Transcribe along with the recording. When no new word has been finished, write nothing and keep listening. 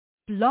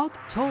Blog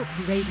Talk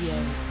Radio.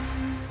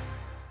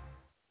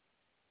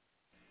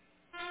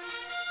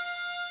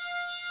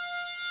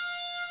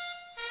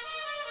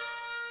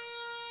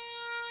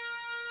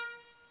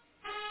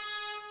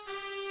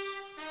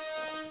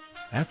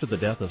 After the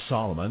death of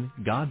Solomon,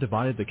 God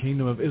divided the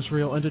kingdom of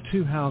Israel into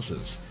two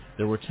houses.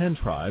 There were 10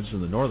 tribes in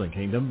the northern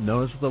kingdom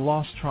known as the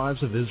lost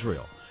tribes of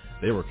Israel.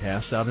 They were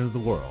cast out into the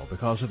world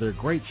because of their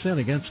great sin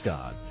against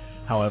God.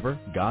 However,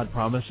 God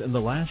promised in the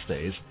last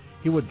days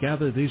he would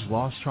gather these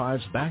lost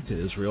tribes back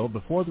to Israel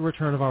before the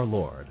return of our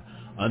Lord.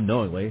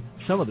 Unknowingly,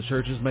 some of the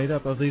churches made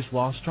up of these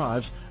lost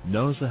tribes,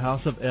 known as the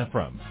house of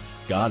Ephraim.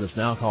 God is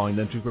now calling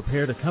them to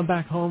prepare to come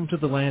back home to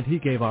the land he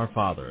gave our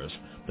fathers.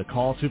 The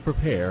call to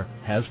prepare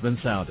has been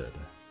sounded.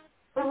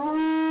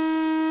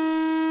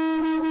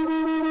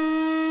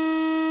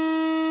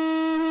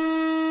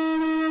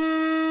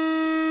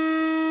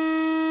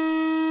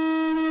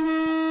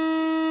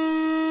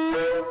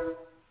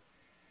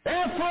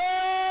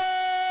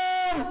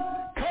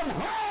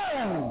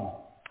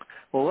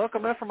 Well,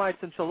 welcome, Ephraimites,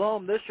 and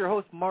shalom. This is your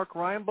host, Mark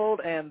Reinbold,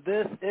 and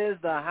this is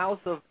the House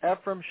of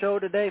Ephraim show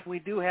today. We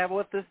do have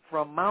with us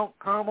from Mount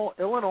Carmel,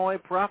 Illinois,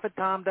 Prophet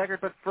Tom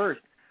Deckard. But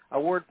first, a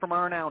word from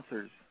our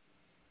announcers.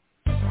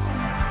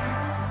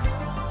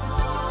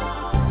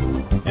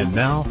 And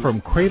now,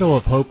 from Cradle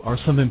of Hope are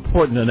some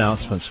important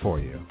announcements for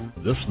you.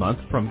 This month,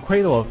 from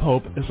Cradle of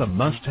Hope is a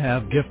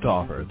must-have gift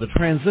offer, the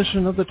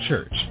transition of the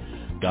church.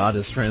 God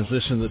has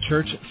transitioned the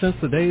church since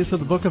the days of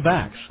the book of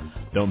Acts.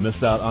 Don't miss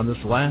out on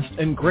this last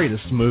and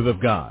greatest move of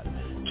God.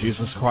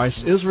 Jesus Christ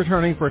is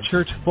returning for a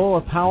church full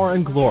of power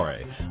and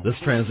glory. This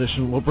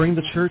transition will bring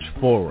the church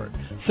forward.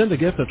 Send a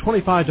gift of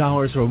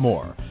 $25 or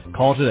more.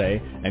 Call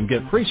today and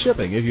get free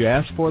shipping if you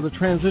ask for the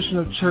Transition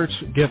of Church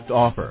gift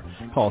offer.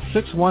 Call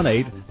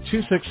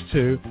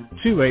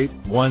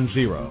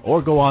 618-262-2810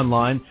 or go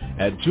online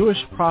at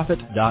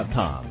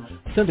jewishprophet.com.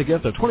 Send a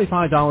gift of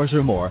 $25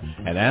 or more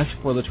and ask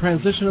for the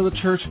Transition of the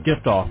Church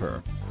gift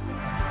offer.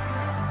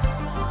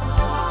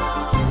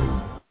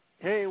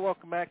 Hey,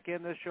 welcome back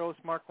in. This show is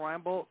Mark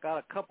Reinbold. Got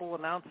a couple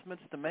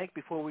announcements to make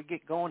before we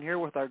get going here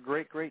with our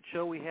great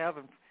show we have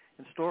in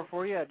store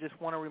for you. I just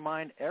want to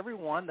remind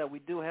everyone that we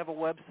do have a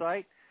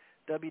website,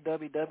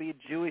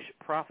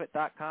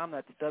 www.jewishprophet.com.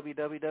 That's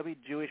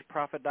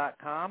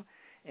www.jewishprophet.com.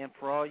 And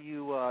for all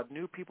you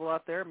new people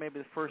out there, maybe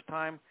the first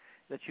time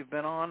that you've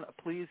been on,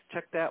 please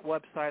check that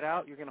website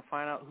out. You're going to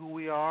find out who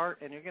we are,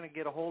 and you're going to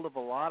get a hold of a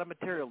lot of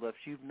material that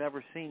you've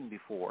never seen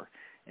before.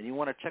 And you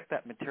want to check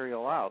that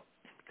material out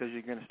because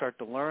you're going to start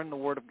to learn the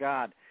Word of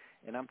God.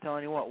 And I'm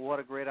telling you what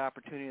a great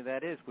opportunity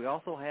that is. We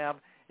also have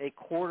a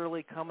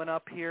quarterly coming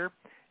up here,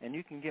 and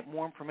you can get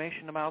more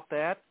information about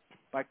that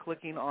by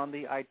clicking on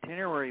the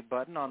itinerary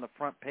button on the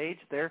front page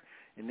there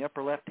in the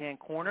upper left-hand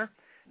corner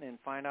and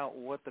find out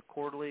what the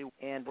quarterly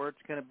and where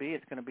it's going to be.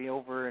 It's going to be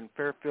over in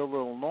Fairfield,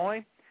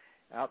 Illinois,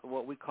 out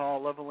what we call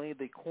lovingly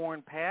the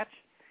Corn Patch,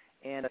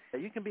 and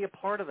you can be a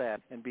part of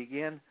that and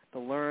begin to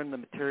learn the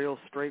material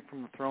straight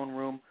from the throne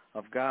room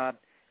of God.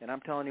 And I'm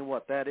telling you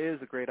what, that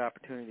is a great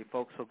opportunity,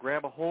 folks. So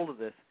grab a hold of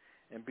this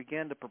and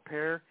begin to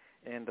prepare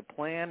and to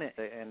plan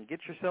and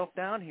get yourself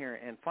down here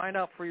and find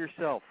out for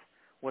yourself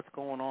what's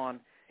going on,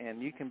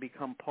 and you can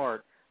become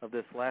part of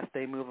this last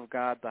day move of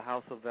God, the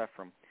House of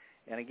Ephraim.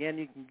 And again,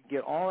 you can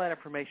get all that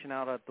information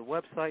out at the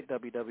website,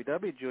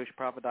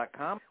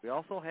 www.jewishprophet.com. We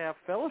also have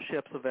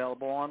fellowships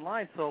available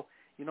online. So,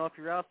 if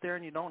you're out there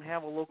and you don't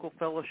have a local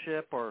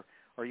fellowship or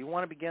you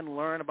want to begin to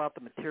learn about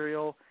the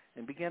material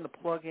and begin to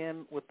plug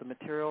in with the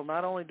material,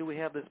 not only do we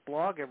have this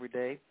blog every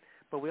day,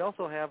 but we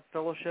also have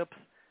fellowships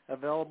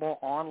available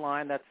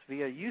online. That's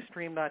via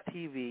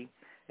ustream.tv,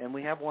 and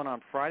we have one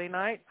on Friday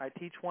night. I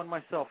teach one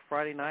myself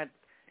Friday night.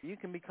 You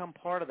can become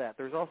part of that.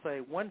 There's also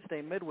a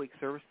Wednesday midweek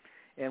service,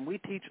 and we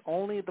teach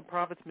only the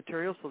prophet's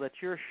material so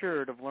that you're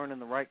assured of learning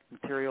the right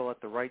material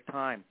at the right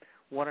time.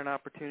 What an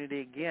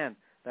opportunity, again,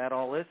 that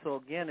all is. So,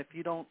 again, if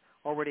you don't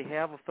already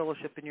have a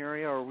fellowship in your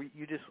area or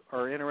you just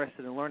are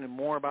interested in learning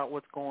more about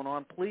what's going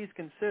on, please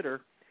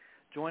consider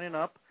joining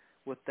up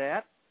with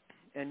that.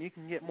 And you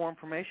can get more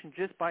information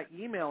just by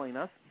emailing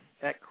us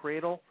at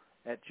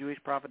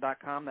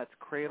cradle@jewishprophet.com. That's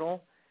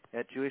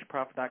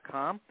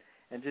cradle@jewishprophet.com.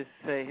 And just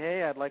say,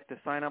 hey, I'd like to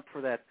sign up for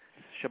that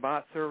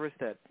Shabbat service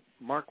that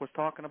Mark was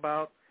talking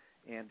about,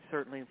 and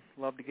certainly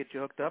love to get you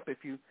hooked up.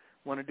 If you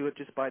want to do it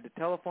just by the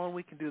telephone,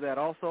 we can do that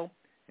also.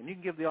 And you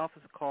can give the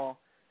office a call,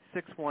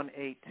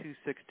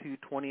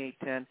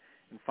 618-262-2810,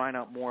 and find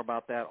out more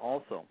about that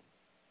also.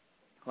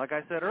 Like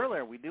I said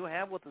earlier, we do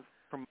have with us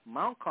from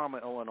Mount Carmel,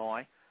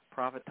 Illinois,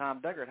 Prophet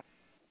Tom Deckard.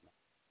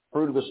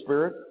 Fruit of the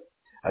Spirit.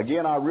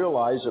 Again, I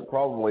realize that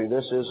probably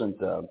this isn't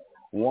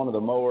one of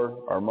the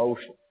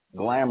most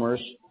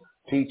glamorous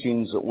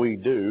teachings that we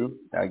do.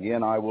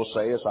 Again, I will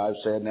say, as I've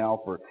said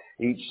now for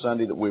each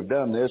Sunday that we've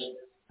done this,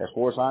 as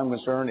far as I'm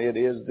concerned, it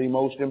is the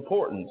most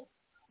important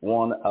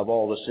one of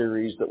all the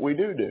series that we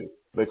do.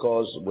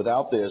 Because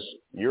without this,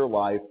 your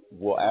life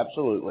will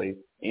absolutely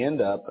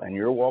end up, and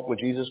your walk with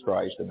Jesus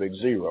Christ, a big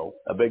zero,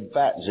 a big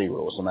fat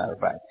zero, as a matter of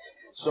fact.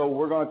 So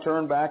we're going to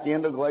turn back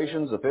into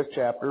Galatians, the 5th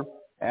chapter,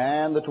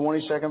 and the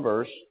 22nd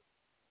verse.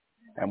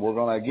 And we're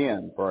going to,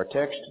 again, for our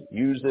text,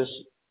 use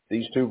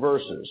these two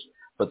verses.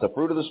 But the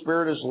fruit of the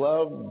Spirit is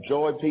love,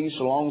 joy, peace,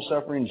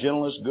 long-suffering,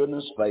 gentleness,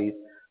 goodness, faith,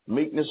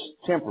 meekness,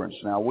 temperance.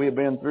 Now, we have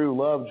been through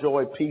love,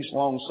 joy, peace,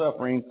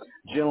 long-suffering,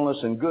 gentleness,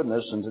 and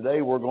goodness. And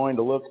today we're going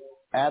to look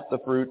at the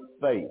fruit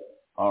faith.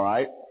 All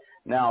right?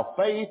 Now,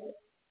 faith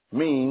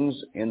means,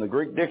 in the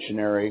Greek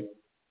dictionary,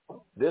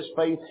 this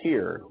faith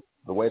here,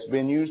 the way it's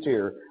been used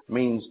here,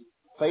 means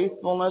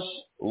faithfulness,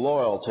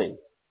 loyalty.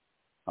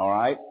 All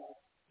right?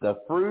 The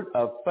fruit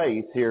of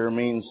faith here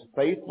means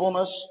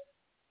faithfulness,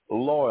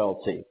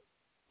 loyalty.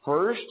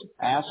 First,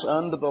 ask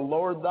unto the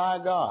Lord thy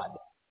God.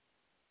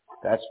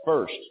 That's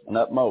first and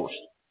utmost.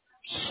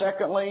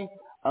 Secondly,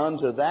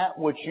 unto that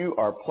which you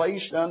are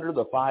placed under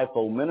the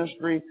fivefold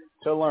ministry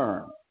to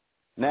learn.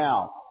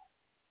 Now,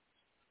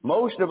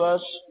 most of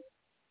us,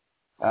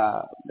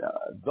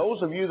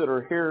 those of you that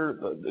are here,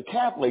 the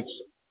Catholics,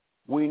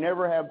 we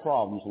never have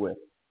problems with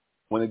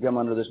when they come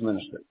under this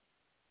ministry.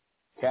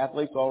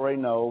 Catholics already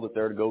know that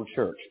they're to go to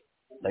church.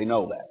 They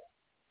know that.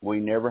 We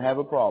never have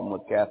a problem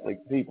with Catholic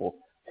people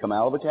come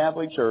out of the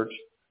Catholic Church.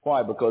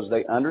 Why? Because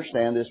they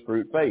understand this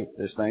fruit faith,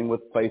 this thing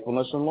with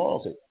faithfulness and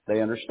loyalty. They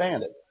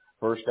understand it.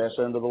 First, ask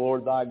unto the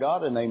Lord thy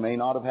God, and they may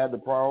not have had the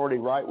priority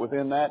right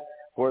within that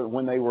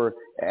when they were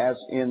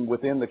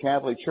within the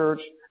Catholic Church,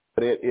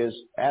 but it is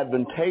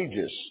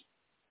advantageous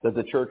that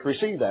the church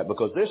receive that,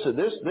 because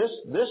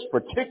this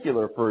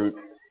particular fruit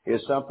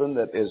is something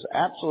that is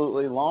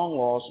absolutely long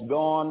lost,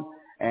 gone,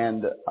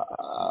 and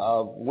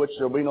of which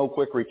there'll be no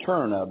quick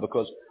return of,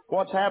 because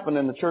what's happened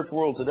in the church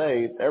world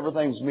today,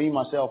 everything's me,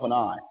 myself, and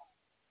I.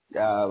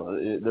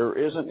 There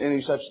isn't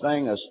any such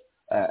thing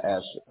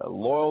as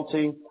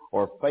loyalty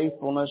or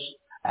faithfulness.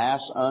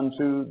 Ask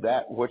unto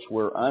that which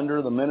we're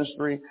under the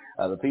ministry,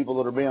 the people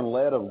that are being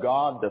led of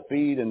God to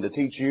feed and to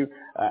teach you.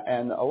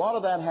 And a lot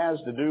of that has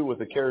to do with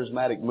the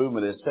charismatic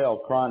movement itself,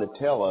 trying to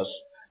tell us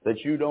that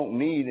you don't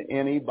need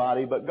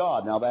anybody but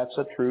God. Now, that's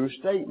a true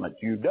statement.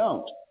 You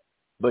don't.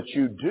 But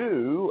you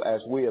do, as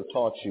we have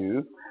taught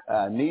you,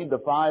 need the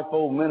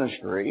fivefold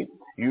ministry.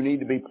 You need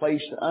to be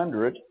placed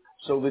under it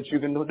so that you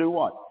can do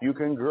what? You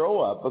can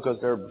grow up, because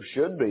there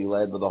should be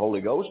led by the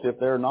Holy Ghost. If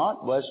they're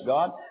not, bless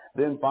God,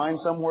 then find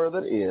somewhere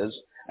that is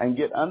and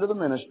get under the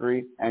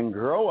ministry and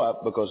grow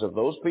up, because of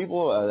those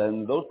people,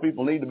 and those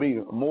people need to be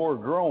more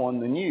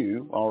growing than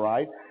you, all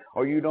right,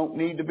 or you don't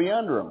need to be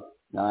under them.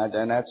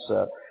 And that's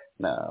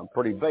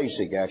pretty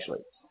basic, actually.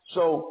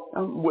 So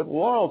with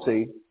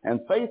loyalty and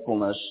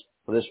faithfulness,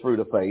 this fruit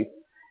of faith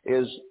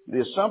is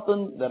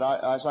something that,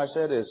 as I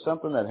said, is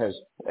something that has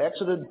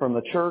exited from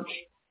the church,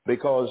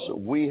 because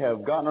we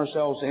have gotten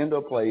ourselves into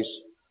a place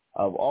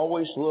of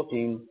always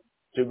looking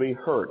to be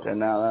hurt.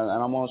 And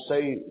I'm going to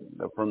say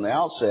from the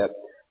outset,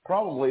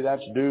 probably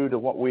that's due to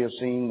what we have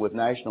seen with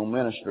national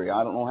ministry.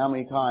 I don't know how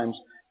many times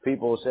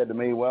people have said to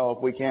me, well,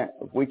 if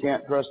we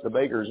can't trust the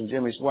Bakers and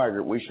Jimmy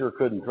Swaggart, we sure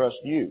couldn't trust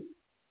you.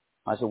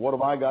 I said, what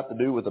have I got to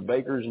do with the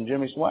Bakers and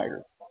Jimmy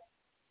Swaggart?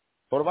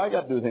 What have I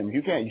got to do with him?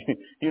 You can't,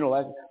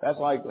 that's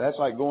like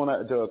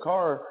going to a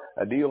car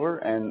dealer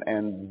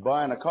and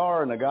buying a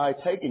car, and the guy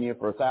taking you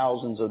for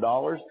thousands of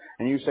dollars,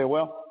 and you say,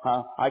 well,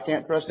 I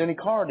can't trust any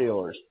car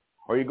dealers.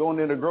 Or you go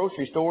into a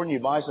grocery store and you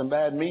buy some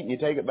bad meat and you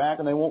take it back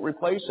and they won't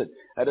replace it.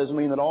 That doesn't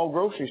mean that all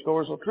grocery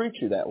stores will treat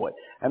you that way.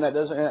 And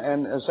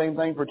the same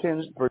thing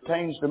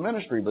pertains to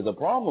ministry. But the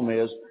problem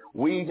is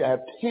we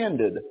have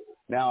tended.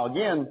 Now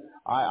again,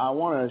 I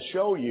want to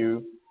show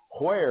you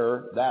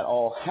where that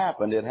all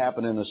happened. It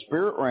happened in the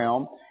spirit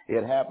realm.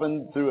 It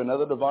happened through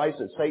another device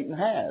that Satan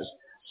has.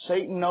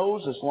 Satan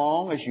knows as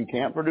long as you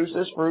can't produce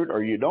this fruit,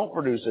 or you don't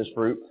produce this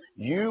fruit,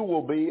 you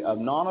will be of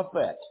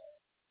non-effect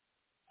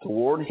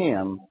toward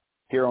him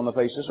here on the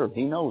face of this earth.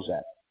 He knows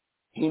that.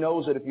 He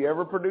knows that if you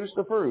ever produce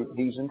the fruit,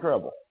 he's in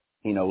trouble.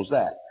 He knows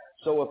that.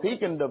 So if he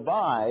can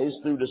devise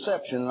through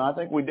deception, and I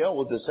think we dealt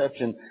with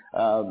deception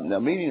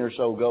a meeting or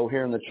so ago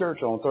here in the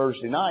church on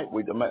Thursday night.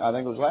 I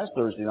think it was last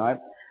Thursday night.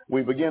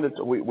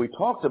 We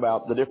talked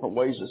about the different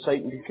ways that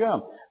Satan can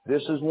come.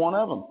 This is one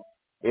of them.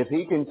 If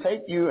he can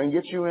take you and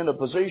get you in a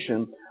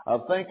position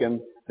of thinking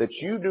that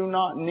you do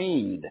not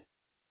need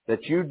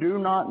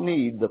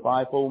the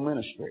fivefold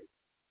ministry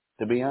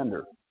to be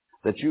under,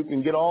 that you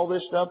can get all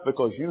this stuff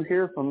because you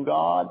hear from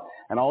God,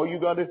 and all you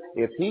got to do,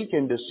 if he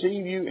can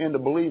deceive you into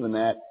believing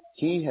that,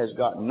 he has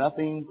got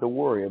nothing to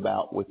worry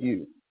about with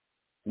you.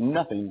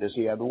 Nothing does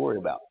he have to worry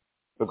about.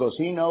 Because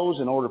he knows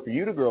in order for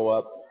you to grow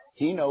up,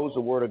 he knows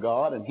the Word of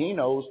God, and he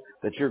knows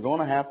that you're going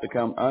to have to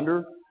come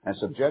under and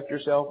subject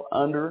yourself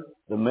under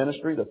the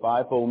ministry, the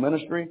fivefold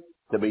ministry,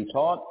 to be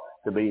taught,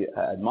 to be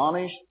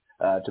admonished,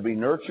 to be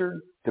nurtured,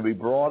 to be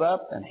brought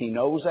up, and he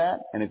knows that.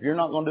 And if you're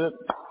not going to do it,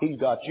 he's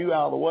got you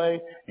out of the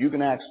way. You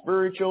can act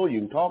spiritual,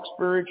 you can talk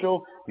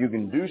spiritual, you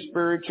can do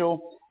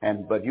spiritual,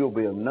 but you'll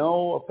be of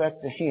no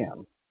effect to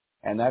him.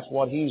 And that's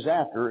what he's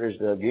after, is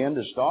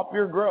to stop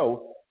your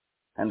growth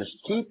and to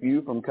keep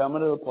you from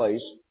coming to a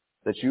place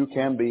that you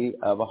can be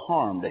of a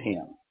harm to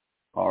him.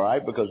 All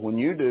right? Because when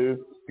you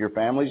do, your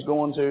family's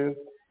going to,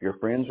 your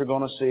friends are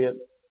going to see it,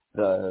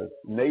 The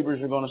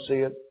neighbors are going to see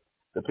it.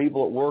 The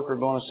people at work are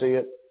going to see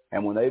it.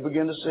 And when they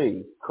begin to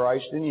see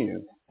Christ in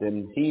you,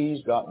 then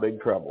he's got big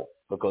trouble,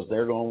 because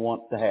they're going to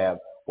want to have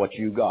what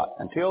you got.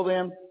 Until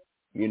then,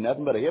 you're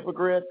nothing but a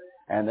hypocrite,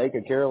 and they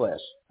could care less.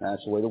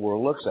 That's the way the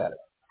world looks at it.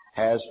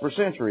 Has for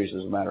centuries,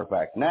 as a matter of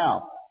fact.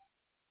 Now,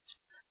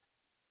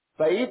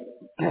 faith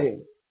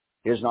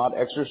is not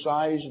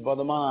exercised by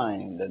the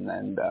mind.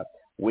 And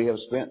we have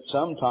spent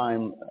some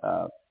time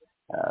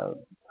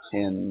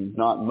in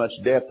not much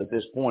depth at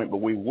this point,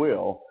 but we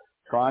will,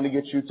 trying to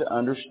get you to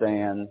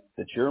understand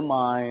that your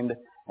mind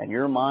and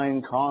your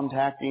mind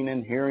contacting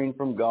and hearing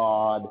from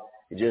God,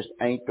 it just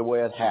ain't the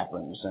way it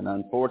happens. And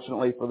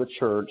unfortunately for the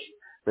church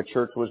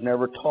was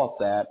never taught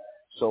that.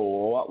 So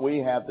what we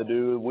have to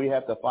do, we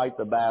have to fight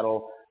the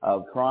battle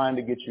of trying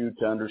to get you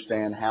to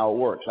understand how it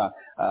works.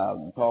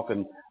 I'm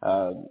talking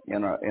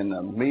in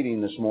a meeting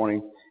this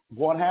morning.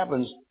 What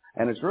happens,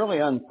 and it's really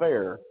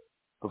unfair,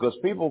 because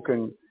people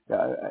can,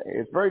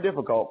 it's very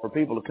difficult for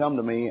people to come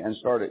to me and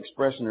start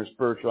expressing their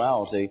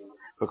spirituality,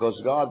 because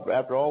God,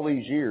 after all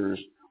these years,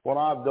 what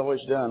I've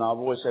always done, I've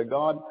always said,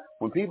 God,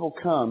 when people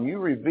come, you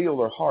reveal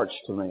their hearts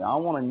to me. I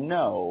want to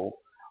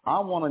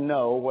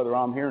know whether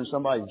I'm hearing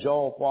somebody's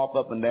jaw flop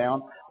up and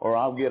down, or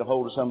I'll get a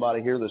hold of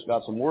somebody here that's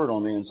got some word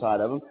on the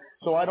inside of them.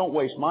 So I don't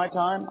waste my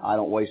time. I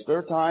don't waste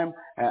their time.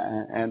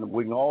 And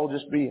we can all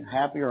just be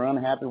happy or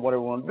unhappy,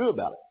 whatever we want to do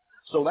about it.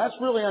 So that's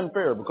really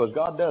unfair, because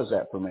God does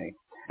that for me.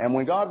 And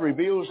when God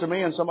reveals to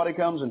me and somebody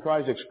comes and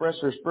tries to express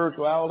their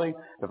spirituality,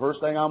 the first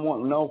thing I'm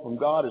wanting to know from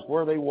God is,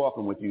 where are they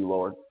walking with you,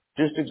 Lord?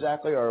 Just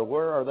exactly, or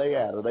where are they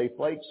at? Are they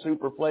flake,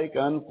 super flake,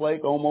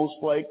 unflake, almost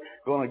flake,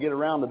 going to get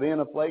around to being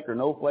a flake, or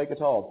no flake at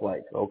all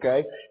flake?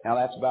 Okay? Now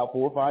that's about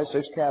 4, 5,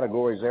 6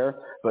 categories there,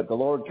 but the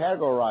Lord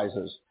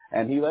categorizes,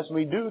 and he lets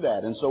me do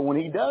that. And so when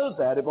he does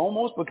that, it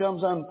almost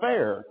becomes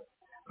unfair,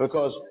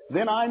 because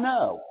then I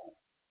know,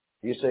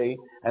 you see,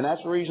 and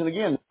that's the reason,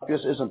 again,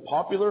 this isn't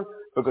popular,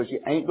 because you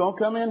ain't going to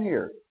come in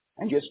here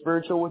and get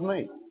spiritual with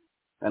me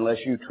unless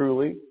you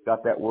truly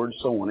got that word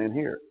sown in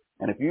here.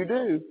 And if you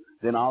do,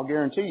 then I'll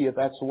guarantee you, if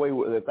that's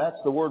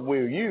the word we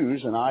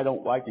use, and I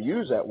don't like to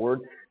use that word,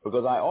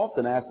 because I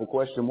often ask the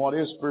question, what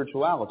is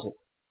spirituality?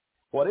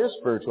 What is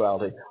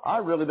spirituality? I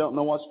really don't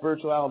know what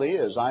spirituality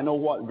is. I know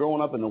what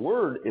growing up in the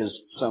Word is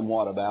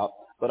somewhat about,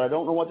 but I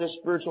don't know what this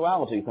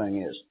spirituality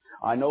thing is.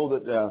 I know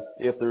that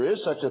if there is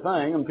such a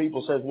thing, and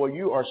people say, well,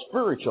 you are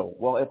spiritual.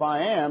 Well, if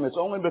I am, it's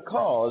only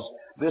because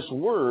this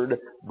word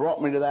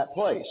brought me to that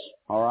place.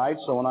 All right?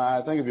 So when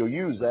I think if you'll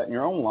use that in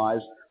your own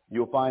lives,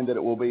 you'll find that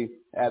it will be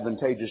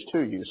advantageous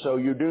to you. So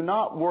you do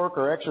not work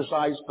or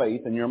exercise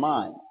faith in your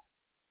mind.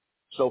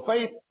 So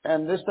faith,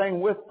 and this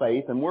thing with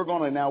faith, and we're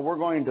going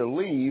to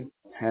leave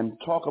and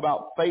talk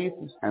about faith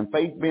and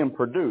faith being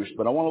produced.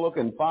 But I want to look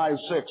in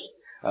 5:6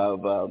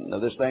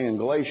 of this thing in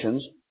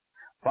Galatians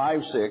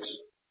 5:6.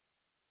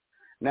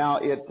 Now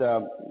it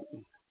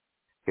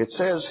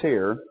says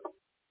here,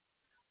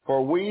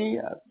 for we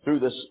through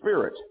the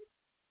Spirit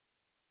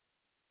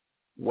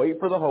wait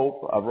for the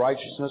hope of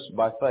righteousness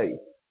by faith.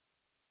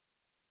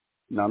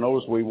 Now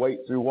notice we wait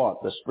through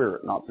what? The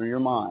Spirit, not through your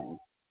mind.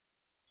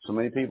 So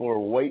many people are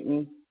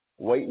waiting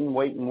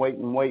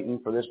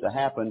for this to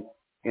happen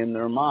in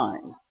their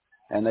mind.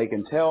 And they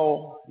can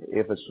tell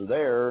if it's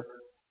there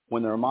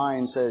when their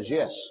mind says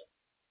yes.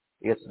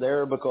 It's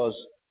there because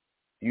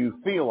you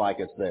feel like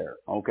it's there,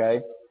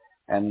 okay?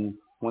 And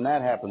when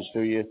that happens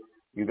to you,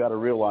 you've got to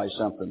realize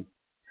something.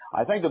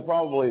 I think that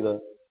probably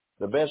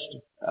the best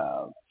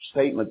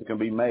statement that can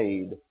be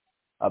made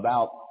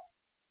about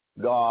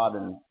God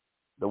and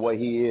the way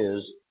he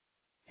is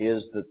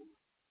that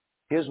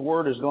his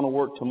word is going to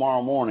work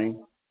tomorrow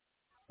morning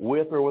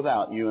with or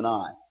without you and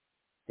I.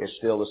 It's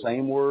still the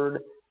same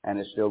word, and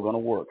it's still going to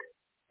work.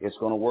 It's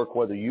going to work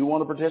whether you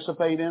want to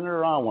participate in it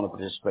or I want to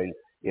participate in it.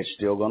 It's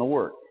still going to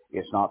work.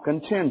 It's not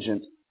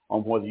contingent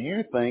on whether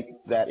you think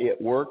that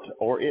it worked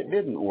or it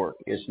didn't work.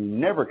 It's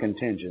never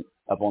contingent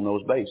upon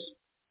those base,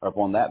 or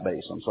upon that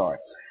base, I'm sorry.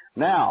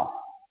 Now,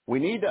 we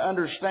need to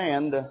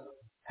understand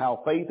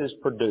how faith is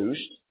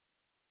produced,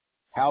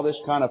 how this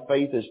kind of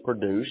faith is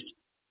produced,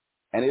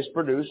 and it's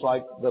produced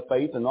like the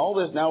faith and all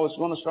this. Now it's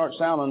going to start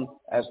sounding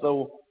as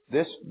though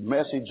this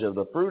message of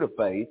the fruit of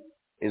faith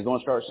is going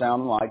to start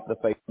sounding like the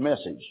faith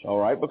message, all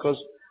right? Because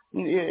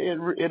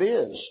it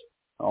is.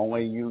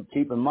 Only you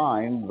keep in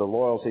mind the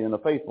loyalty and the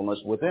faithfulness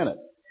within it.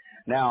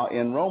 Now,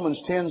 in Romans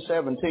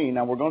 10:17,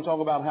 now we're going to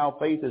talk about how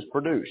faith is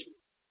produced.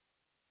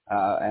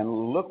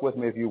 And look with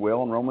me, if you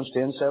will, in Romans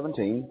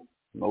 10:17.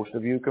 Most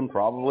of you can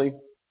probably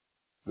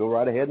go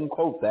right ahead and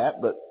quote that,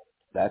 but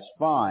that's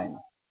fine.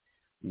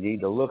 You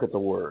need to look at the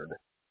word.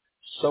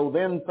 So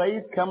then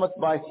faith cometh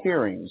by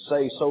hearing.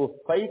 Say, so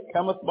faith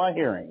cometh by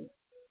hearing.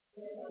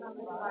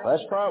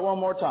 Let's try it one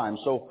more time.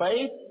 So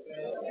faith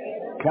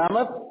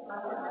cometh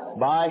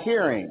by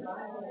hearing,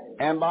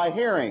 and by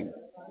hearing,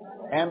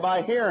 and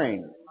by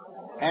hearing,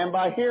 and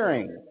by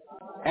hearing,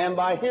 and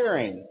by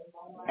hearing,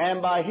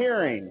 and by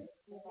hearing,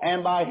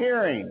 and by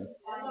hearing,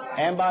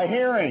 and by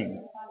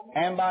hearing,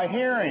 and by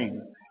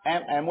hearing.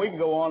 And we can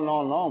go on and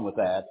on and on with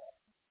that.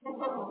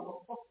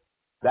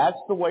 That's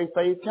the way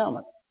faith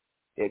cometh.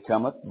 It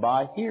cometh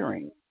by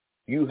hearing.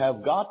 You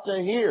have got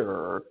to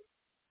hear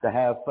to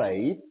have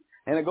faith.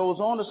 And it goes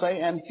on to say,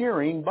 and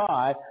hearing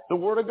by the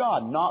Word of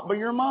God, not by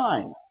your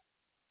mind.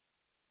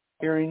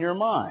 Hearing your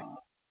mind.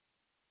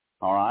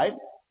 All right?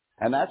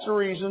 And that's the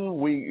reason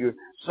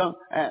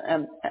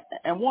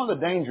and one of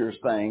the dangerous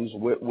things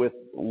with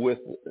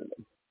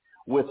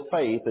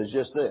faith is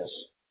just this.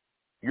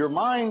 Your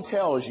mind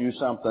tells you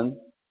something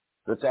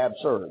that's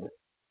absurd.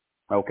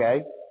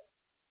 Okay?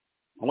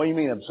 What do you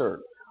mean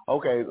absurd?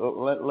 Okay,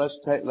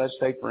 let's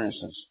take for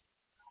instance.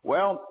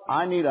 Well,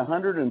 I need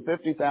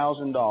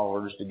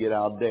 $150,000 to get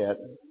out of debt,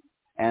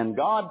 and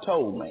God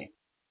told me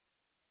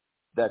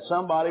that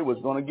somebody was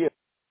going to give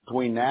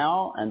between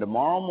now and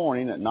tomorrow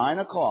morning at 9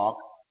 o'clock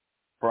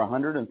for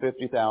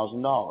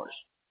 $150,000.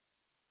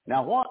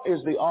 Now, what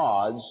is the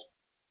odds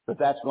that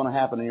that's going to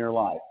happen in your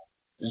life?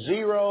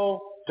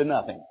 0 to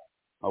nothing.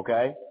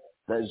 Okay?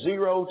 That's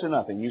 0 to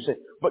nothing. You say,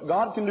 but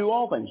God can do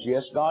all things.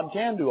 Yes, God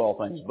can do all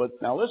things. But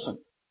now listen.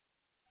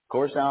 Of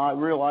course, now I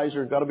realize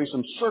there's got to be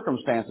some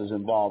circumstances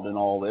involved in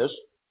all this.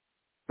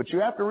 But you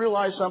have to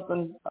realize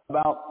something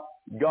about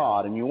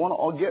God. And you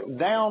want to get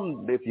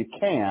down, if you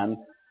can,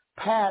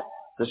 pat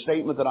the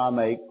statement that I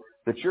make,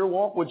 that your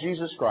walk with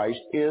Jesus Christ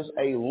is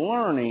a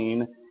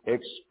learning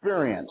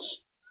experience.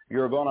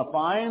 You're going to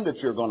find that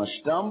you're going to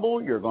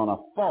stumble, you're going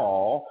to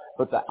fall,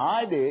 but the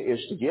idea is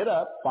to get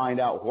up, find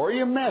out where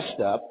you messed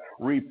up,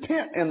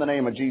 repent in the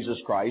name of Jesus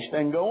Christ,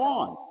 and go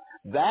on.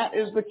 That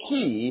is the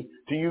key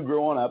to you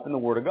growing up in the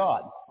Word of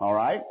God. All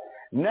right?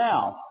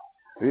 Now,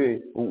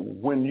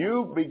 when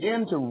you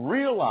begin to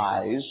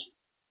realize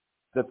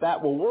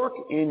that will work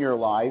in your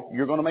life,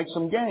 you're going to make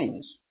some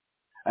gains.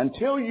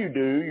 Until you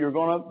do, you're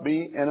going to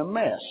be in a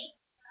mess.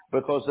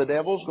 Because the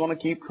devil's going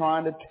to keep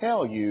trying to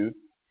tell you,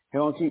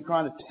 he'll keep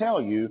trying to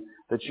tell you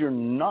that you're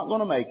not going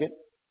to make it,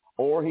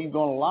 or he's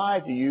going to lie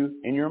to you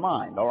in your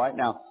mind. All right?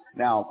 Now,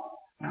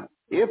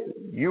 if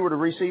you were to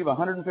receive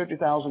 $150,000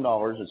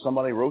 that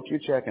somebody wrote you a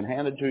check and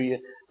handed to you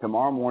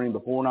tomorrow morning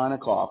before 9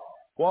 o'clock,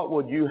 what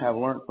would you have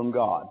learned from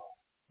God?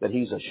 That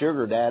he's a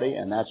sugar daddy,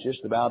 and that's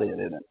just about it,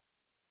 isn't it?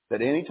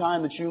 That any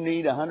time that you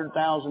need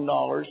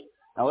 $100,000,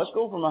 now let's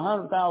go from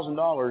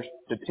 $100,000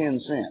 to 10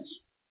 cents.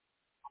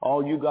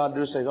 All you got to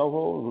do is say,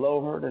 oh,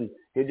 Lord, and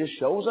it just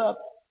shows up.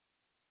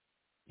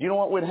 You know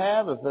what we'd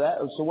have if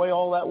that was the way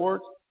all that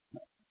worked?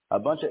 A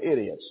bunch of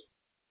idiots.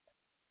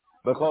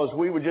 Because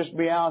we would just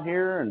be out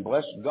here and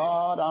bless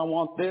God, I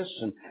want this,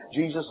 and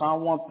Jesus, I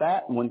want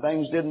that. And when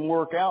things didn't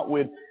work out,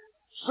 we'd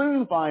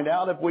soon find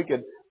out if we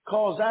could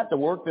cause that to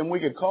work, then we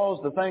could cause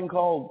the thing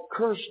called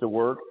curse to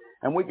work,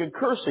 and we could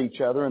curse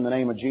each other in the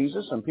name of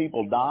Jesus, and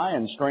people die,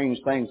 and strange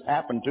things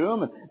happen to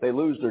them, and they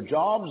lose their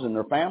jobs and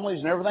their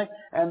families and everything.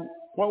 And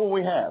what will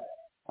we have?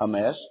 A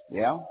mess,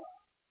 yeah,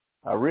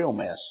 a real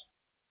mess.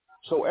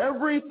 So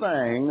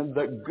everything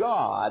that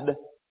God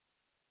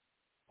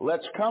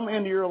lets come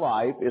into your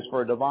life is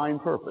for a divine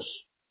purpose.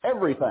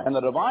 Everything. And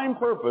the divine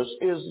purpose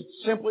is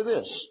simply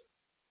this: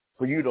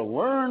 for you to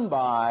learn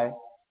by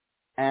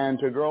and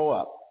to grow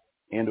up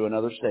into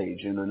another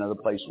stage, into another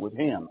place with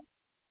Him.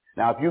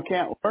 Now, if you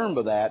can't learn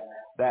by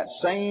that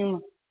same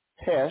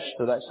test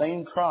or that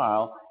same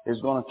trial is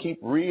going to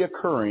keep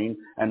reoccurring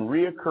and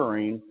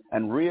reoccurring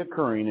and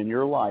reoccurring in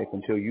your life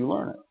until you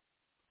learn it.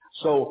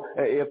 So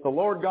if the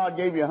Lord God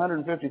gave you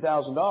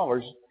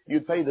 $150,000,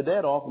 you'd pay the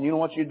debt off, and you know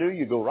what you do?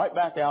 You go right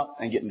back out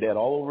and get in debt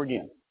all over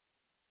again.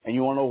 And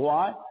you want to know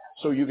why?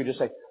 So you could just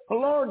say,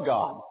 Lord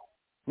God,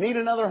 need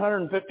another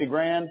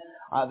 $150,000.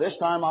 This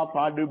time I'll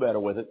try to do better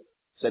with it.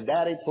 Said,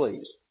 Daddy,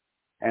 please.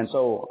 And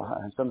so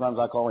sometimes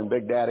I call him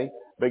Big Daddy.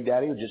 Big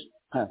Daddy would just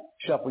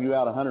shuffle you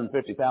out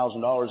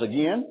 $150,000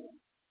 again.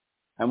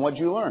 And what'd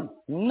you learn?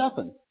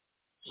 Nothing.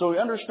 So you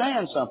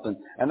understand something.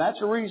 And that's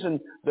the reason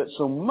that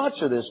so much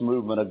of this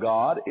movement of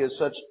God is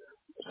such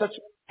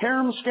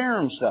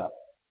harem-scarum stuff.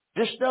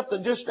 Just stuff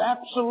that just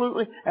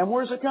absolutely, and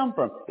where does it come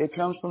from? It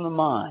comes from the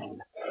mind.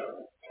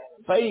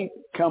 Faith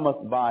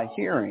cometh by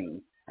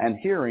hearing, and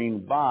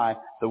hearing by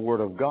the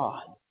Word of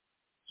God.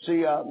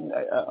 See,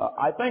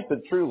 I think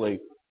that truly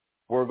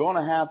we're going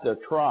to have to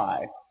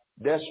try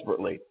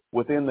desperately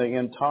within the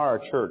entire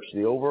church,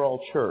 the overall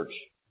church,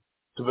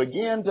 to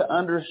begin to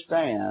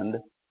understand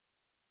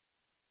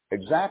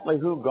exactly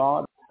who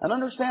God, and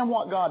understand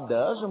what God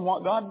does and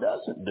what God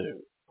doesn't do.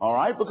 All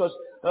right? Because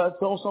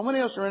so many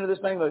of us are into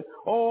this thing that,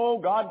 oh,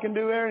 God can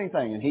do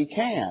anything, and He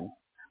can.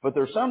 But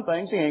there's some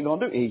things He ain't going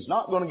to do. He's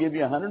not going to give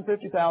you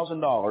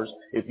 $150,000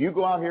 if you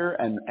go out here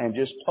and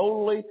just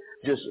totally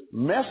just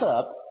mess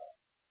up.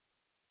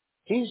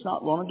 He's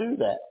not going to do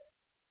that.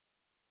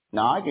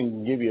 Now, I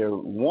can give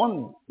you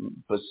one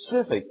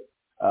specific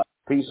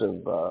piece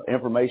of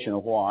information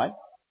of why.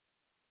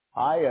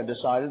 I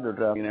decided that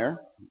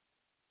millionaire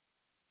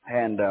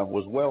and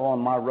was well on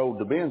my road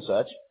to being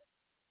such.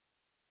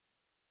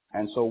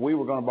 And so we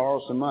were going to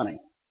borrow some money.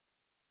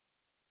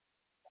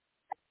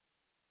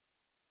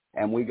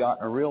 And we got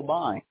in a real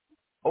bind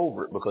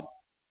over it because,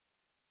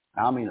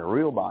 I mean a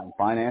real bind.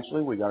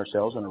 Financially, we got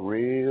ourselves in a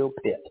real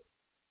pit.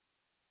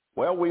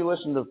 Well, we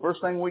listened to the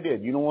first thing we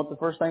did. You know what the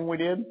first thing we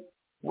did?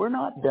 We're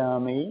not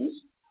dummies.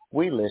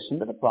 We listened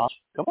to the prophet.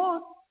 Come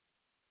on.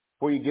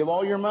 Where you give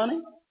all your money?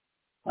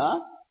 Huh?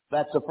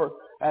 That's the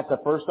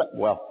first thing.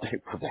 Well,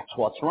 that's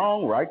what's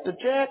wrong. Write the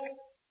check.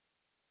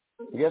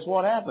 Guess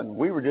what happened?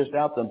 We were just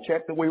out the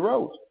check that we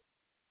wrote.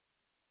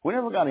 We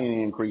never got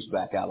any increase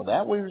back out of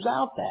that. We was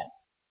out that.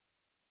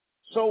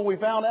 So we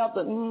found out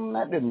that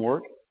that didn't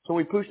work. So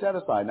we pushed that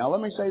aside. Now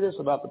let me say this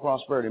about the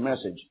prosperity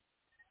message.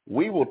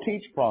 We will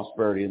teach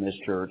prosperity in this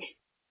church,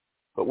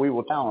 but we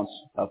will balance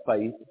of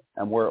faith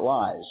and where it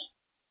lies.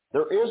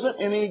 There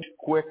isn't any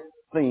quick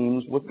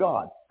themes with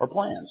God or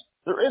plans.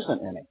 There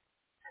isn't any.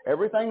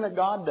 Everything that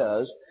God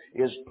does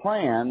is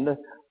planned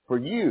for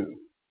you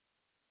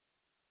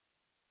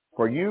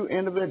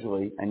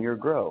individually and your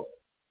growth.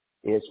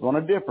 It's going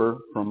to differ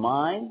from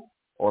mine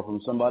or from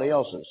somebody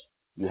else's.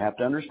 You have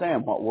to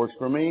understand what works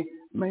for me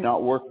may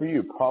not work for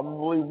you,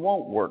 probably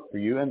won't work for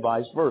you, and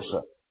vice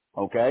versa.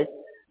 Okay?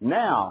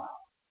 Now,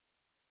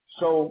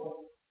 so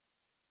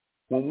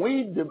when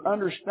we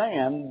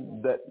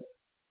understand that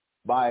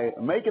by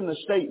making the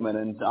statement,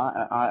 and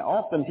I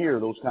often hear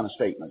those kind of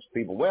statements,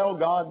 people, well,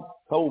 God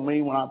told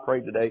me when I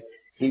prayed today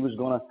He was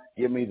going to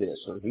give me this,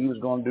 or He was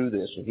going to do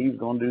this, or He was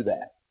going to do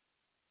that.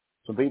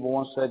 Some people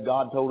once said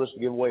God told us to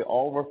give away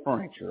all of our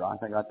furniture. I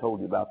think I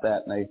told you about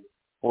that. And of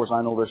course,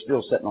 I know they're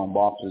still sitting on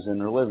boxes in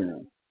their living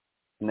room.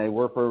 And they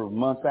were for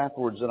months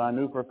afterwards that I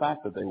knew for a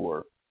fact that they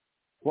were.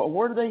 Well,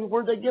 where'd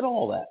they get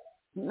all that?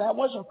 That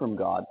wasn't from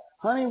God.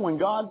 Honey, when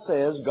God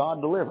says,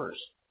 God delivers.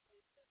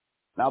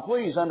 Now,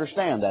 please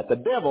understand that. The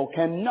devil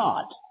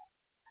cannot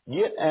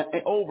get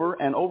over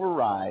and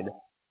override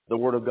the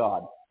Word of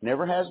God.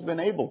 Never has been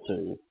able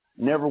to.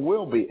 Never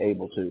will be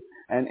able to.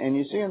 And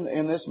you see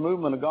in this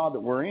movement of God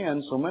that we're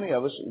in, so many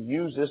of us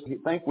use this,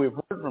 think we've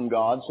heard from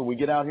God, so we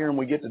get out here and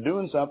we get to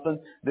doing something,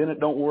 then it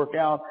don't work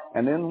out.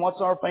 And then what's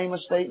our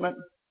famous statement?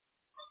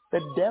 The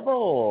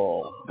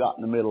devil got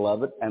in the middle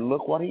of it, and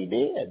look what he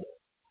did.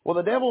 Well,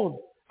 the devil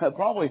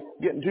probably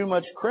getting too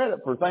much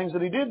credit for things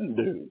that he didn't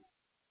do.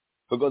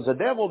 Because the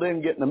devil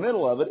didn't get in the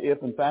middle of it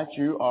if, in fact,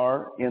 you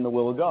are in the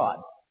will of God.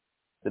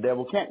 The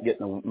devil can't get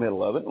in the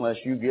middle of it unless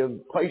you give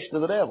place to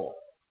the devil.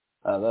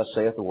 Thus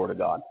saith the Word of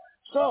God.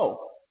 So,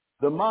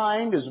 the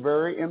mind is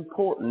very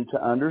important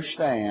to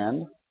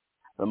understand.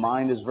 The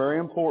mind is very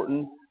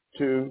important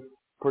to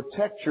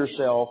protect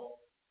yourself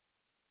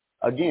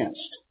against.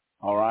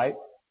 All right?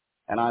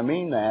 And I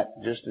mean that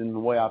just in the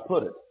way I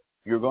put it.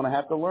 You're going to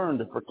have to learn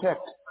to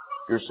protect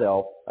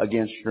yourself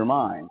against your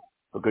mind.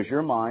 Because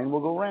your mind will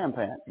go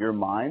rampant. Your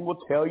mind will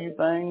tell you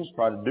things,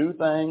 try to do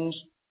things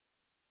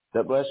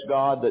that, bless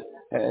God, that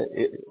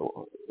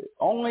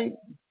only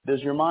does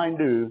your mind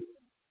do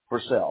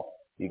for self.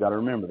 You got to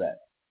remember that.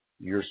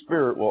 Your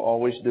spirit will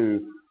always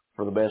do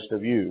for the best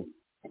of you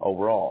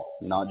overall,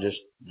 not just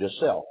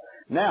self.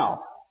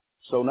 Now,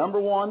 so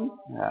number one,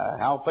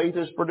 how faith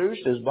is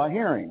produced is by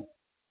hearing.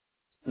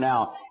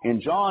 Now,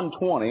 in John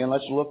 20, and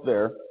let's look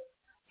there,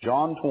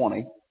 John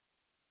 20,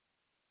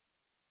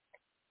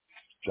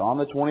 John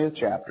the 20th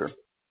chapter.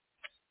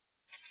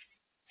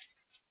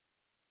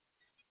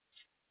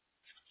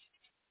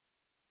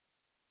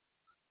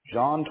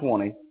 John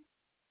 20,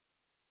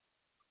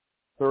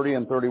 30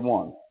 and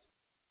 31.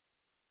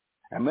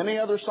 And many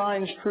other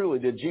signs truly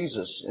did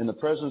Jesus in the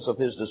presence of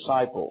His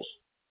disciples,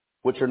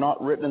 which are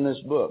not written in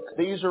this book.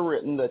 These are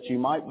written that ye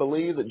might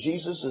believe that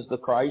Jesus is the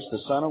Christ,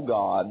 the Son of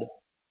God,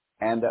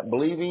 and that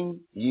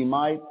believing ye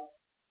might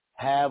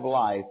have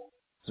life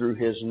through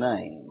His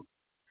name.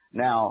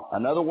 Now,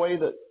 another way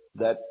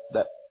that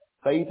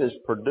faith is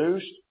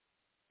produced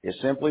is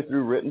simply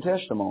through written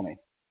testimony.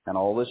 And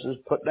all this is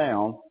put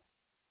down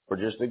for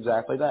just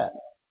exactly that,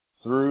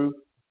 through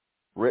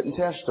written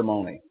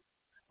testimony.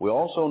 We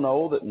also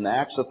know that in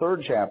Acts, the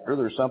 3rd chapter,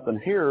 there's something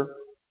here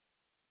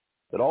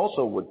that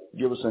also would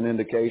give us an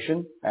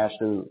indication as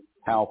to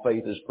how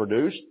faith is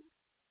produced.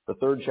 The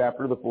 3rd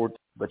chapter, the 4th.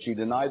 But ye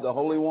denied the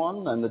Holy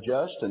One and the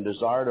just, and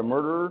desired a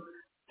murderer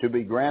to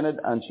be granted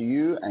unto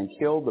you, and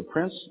killed the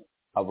Prince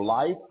of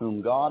life,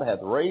 whom God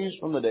hath raised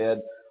from the dead,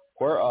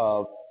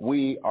 whereof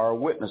we are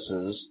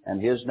witnesses, and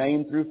His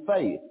name through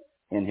faith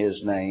in His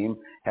name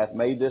hath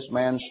made this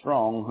man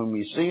strong, whom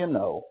ye see and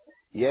know.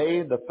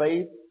 Yea, the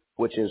faith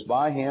which is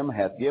by Him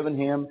hath given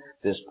him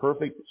this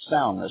perfect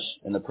soundness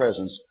in the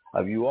presence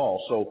of you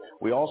all. So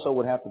we also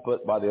would have to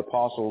put by the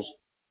apostles'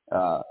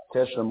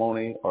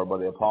 testimony, or by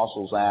the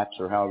apostles' acts,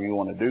 or however you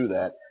want to do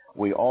that,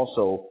 we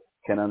also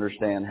can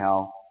understand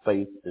how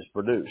faith is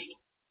produced.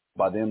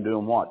 By them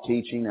doing what?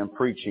 Teaching and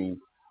preaching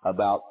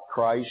about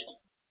Christ,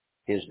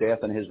 His death,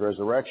 and His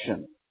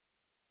resurrection.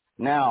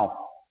 Now,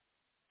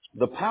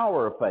 the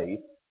power of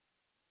faith,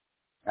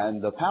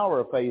 and the power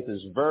of faith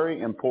is very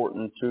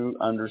important to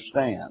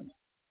understand.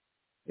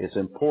 It's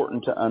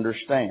important to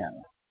understand.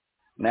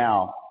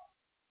 Now,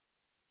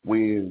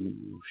 we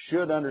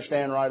should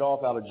understand right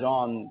off out of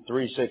John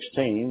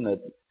 3:16 that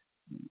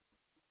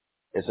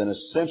it's an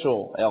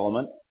essential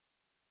element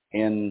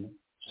in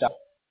salvation.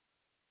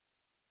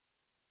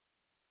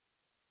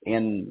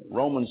 in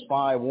Romans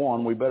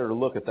 5:1, we better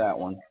look at that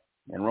one.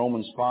 In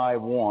Romans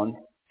 5:1,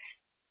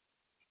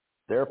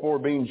 therefore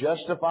being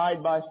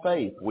justified by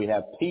faith, we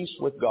have peace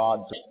with God.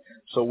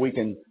 So we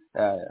can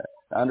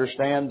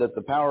understand that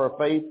the power of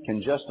faith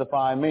can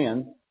justify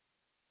men.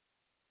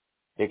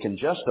 It can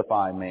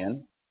justify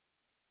men.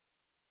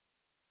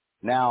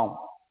 Now,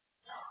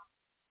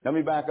 let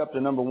me back up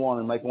to number 1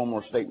 and make one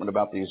more statement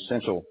about the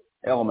essential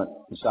element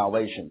in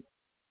salvation.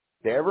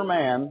 To every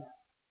man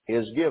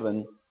is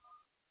given,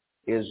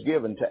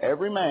 to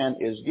every man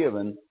is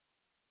given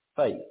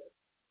faith.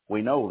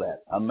 We know that.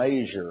 A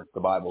measure, the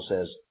Bible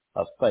says,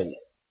 of faith.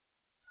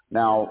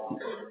 Now,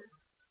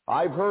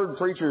 I've heard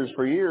preachers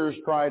for years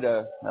try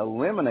to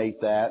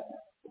eliminate that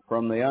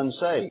from the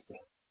unsaved.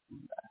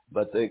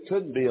 But it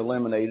couldn't be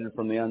eliminated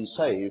from the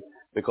unsaved,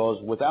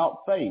 because without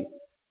faith,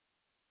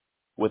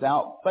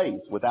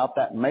 without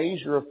that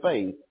measure of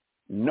faith,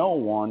 no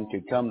one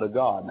could come to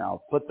God. Now,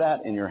 put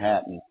that in your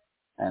hat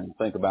and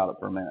think about it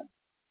for a minute.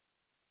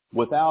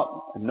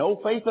 Without no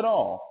faith at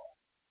all,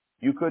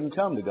 you couldn't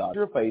come to God.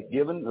 Your faith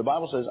given, the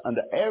Bible says,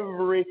 unto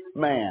every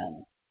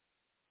man,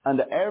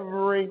 unto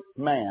every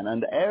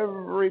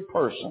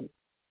person,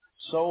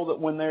 so that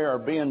when they are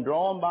being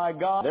drawn by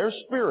God, their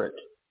spirit,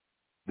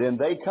 then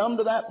they come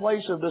to that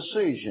place of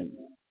decision.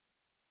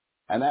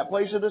 And that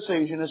place of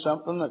decision is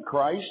something that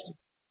Christ,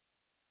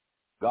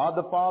 God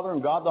the Father,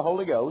 and God the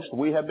Holy Ghost,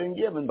 we have been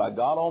given by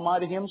God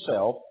Almighty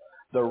Himself,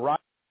 the right.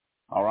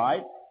 All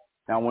right?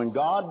 Now, when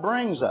God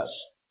brings us,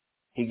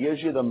 He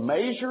gives you the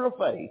measure of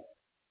faith.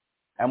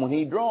 And when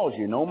He draws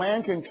you, no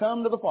man can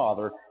come to the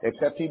Father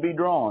except he be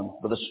drawn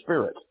by the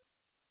Spirit.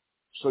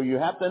 So you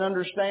have to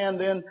understand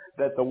then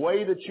that the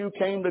way that you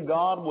came to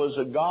God was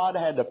that God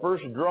had to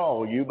first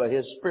draw you by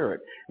His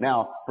Spirit.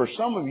 Now, for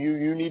some of you,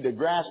 you need to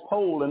grasp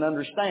hold and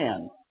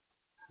understand.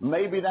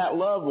 Maybe that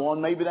loved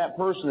one, maybe that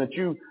person that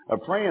you are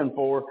praying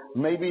for,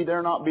 maybe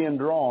they're not being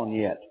drawn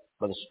yet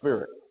by the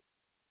Spirit.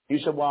 You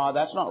said, well,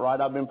 that's not right.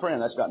 I've been praying.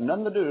 That's got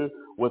nothing to do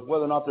with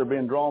whether or not they're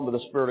being drawn by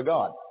the Spirit of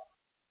God.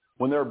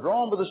 When they're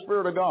drawn by the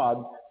Spirit of God,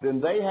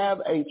 then they have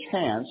a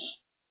chance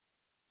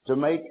to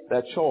make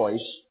that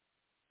choice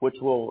which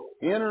will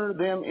enter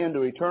them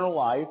into eternal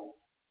life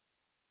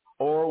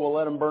or will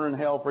let them burn in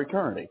hell for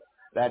eternity.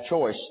 That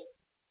choice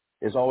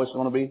is always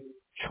going to be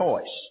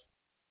choice.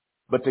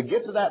 But to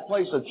get to that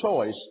place of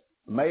choice,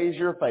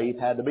 measure of faith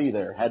had to be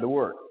there, had to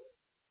work.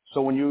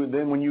 So when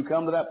you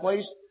come to that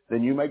place,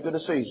 then you make the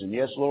decision.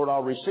 Yes, Lord,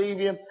 I'll receive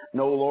you.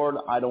 No, Lord,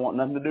 I don't want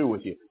nothing to do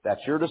with you.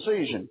 That's your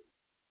decision.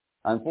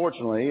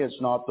 Unfortunately, it's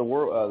not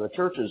the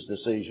church's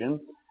decision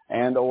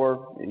and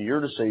or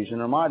your decision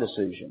or my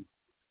decision.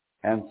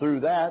 And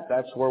through that,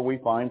 that's where we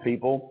find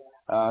people,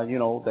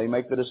 they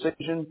make the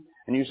decision.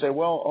 And you say,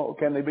 well,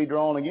 can they be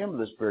drawn again by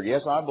the Spirit?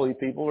 Yes, I believe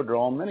people are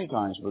drawn many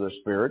times by the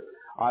Spirit.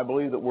 I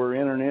believe that we're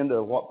entering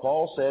into what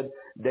Paul said,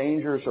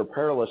 dangerous or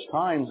perilous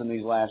times in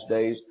these last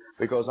days,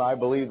 because I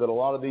believe that a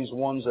lot of these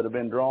ones that have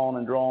been drawn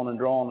and drawn and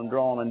drawn and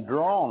drawn and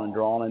drawn and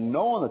drawn and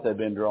knowing that they've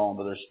been drawn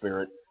by their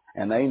Spirit,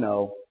 and they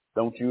know,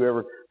 don't you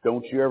ever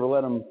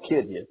let them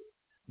kid you.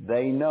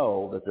 They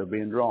know that they're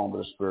being drawn by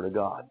the Spirit of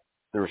God.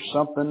 There's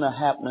something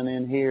happening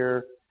in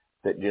here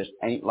that just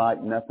ain't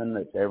like nothing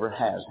that ever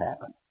has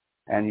happened.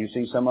 And you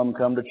see some of them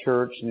come to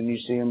church, and then you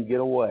see them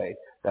get away.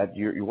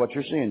 What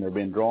you're seeing, they're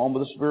being drawn by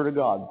the Spirit of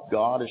God.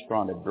 God is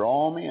trying to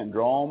draw me and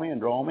draw me and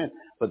draw me in.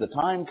 But the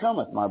time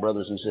cometh, my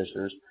brothers and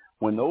sisters,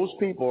 when those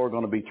people are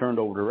going to be turned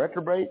over to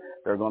reprobate,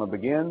 they're going to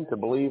begin to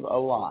believe a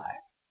lie.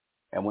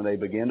 And when they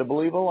begin to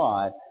believe a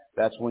lie,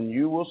 that's when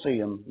you will see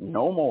them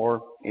no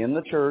more in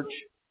the church.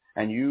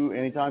 And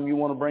anytime you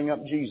want to bring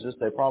up Jesus,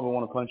 they probably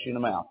want to punch you in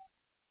the mouth.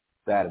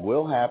 That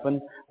will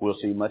happen. We'll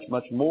see much,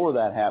 much more of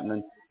that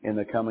happening in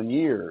the coming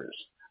years.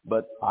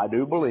 But I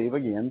do believe,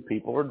 again,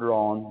 people are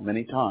drawn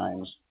many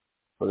times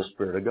for the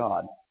Spirit of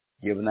God,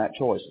 given that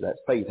choice. That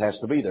faith has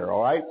to be there,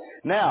 all right?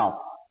 Now,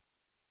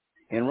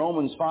 in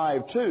Romans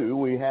 5:2,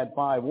 we had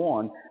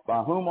 5:1,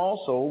 by whom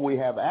also we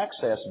have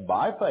access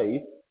by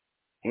faith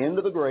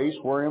into the grace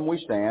wherein we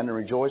stand and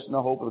rejoice in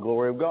the hope of the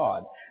glory of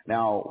God.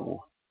 Now,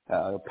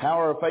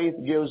 power of faith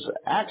gives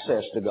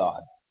access to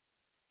God.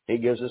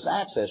 It gives us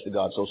access to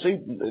God. So see,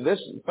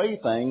 this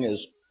faith thing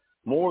is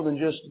more than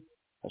just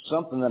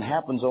something that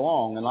happens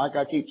along. And like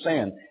I keep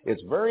saying,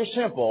 it's very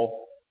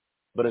simple,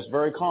 but it's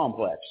very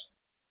complex.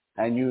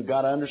 And you've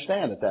got to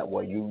understand it that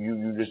way.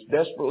 You just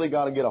desperately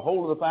got to get a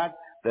hold of the fact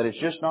that it's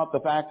just not the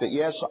fact that,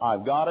 yes,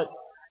 I've got it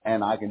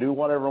and I can do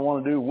whatever I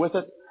want to do with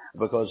it,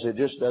 because it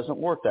just doesn't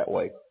work that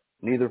way,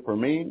 neither for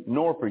me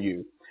nor for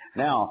you.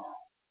 Now,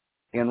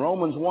 in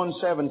Romans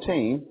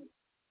 1:17,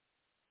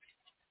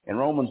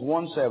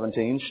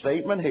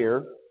 statement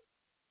here,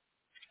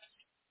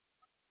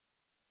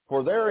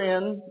 for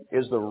therein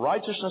is the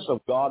righteousness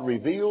of God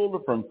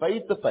revealed from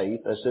faith to faith,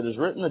 as it is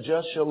written, the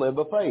just shall live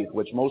by faith,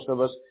 which most of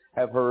us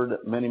have heard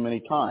many, many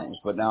times.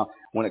 But now,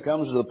 when it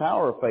comes to the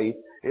power of faith,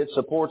 it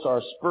supports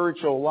our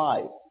spiritual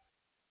life.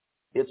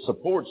 It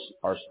supports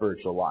our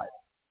spiritual life,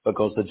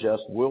 because the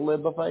just will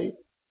live by faith.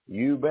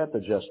 You bet the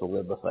just will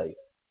live by faith.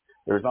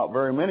 There's not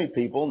very many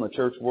people in the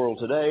church world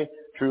today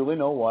truly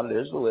know what it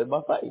is to live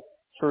by faith.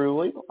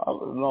 Truly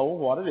know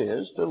what it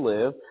is to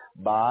live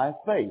by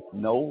faith.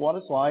 Know what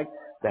it's like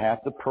to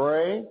have to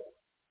pray,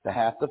 to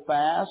have to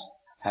fast,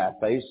 have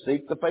faith,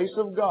 seek the face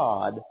of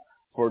God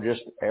for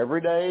just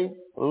everyday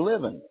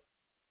living.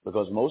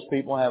 Because most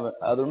people have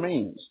other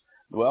means.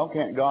 Well,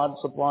 can't God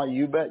supply?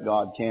 You bet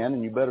God can,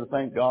 and you better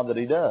thank God that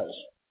He does.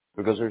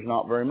 Because there's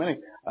not very many.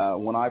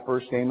 When I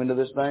first came into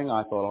this thing,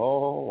 I thought,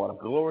 oh, what a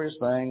glorious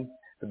thing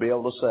to be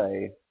able to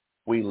say,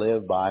 we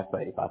live by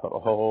faith. I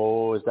thought,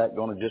 oh, is that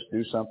going to just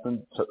do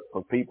something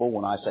for people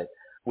when I say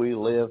we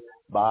live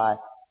by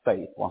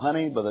faith? Well,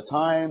 honey, by the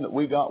time that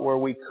we got where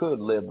we could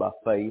live by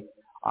faith,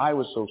 I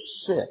was so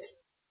sick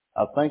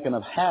of thinking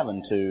of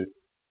having to.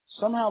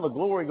 Somehow the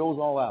glory goes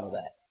all out of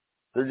that.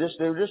 There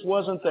just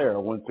wasn't there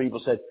when people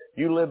said,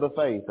 you live by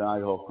faith. And I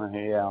go,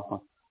 yeah,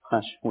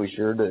 we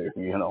sure do,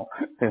 you know.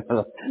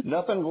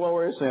 Nothing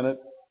glorious in it.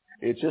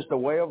 It's just a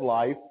way of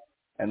life,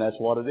 and that's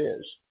what it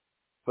is.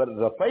 But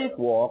the faith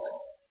walk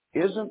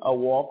isn't a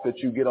walk that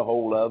you get a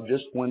hold of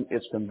just when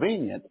it's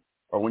convenient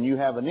or when you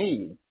have a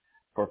need.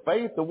 For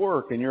faith to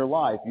work in your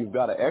life, you've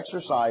got to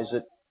exercise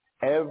it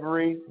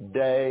every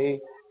day,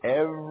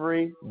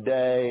 every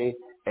day,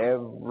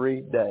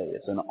 every day.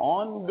 It's an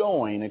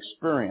ongoing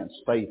experience,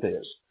 faith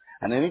is.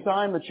 And any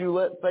time that you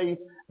let faith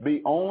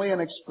be only an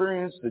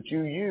experience that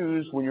you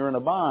use when you're in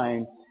a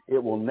bind,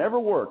 it will never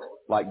work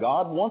like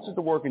God wants it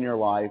to work in your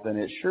life,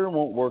 and it sure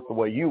won't work the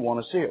way you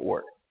want to see it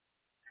work.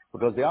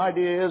 Because the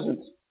idea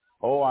isn't,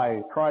 oh,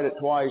 I tried it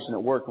twice and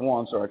it worked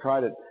once, or I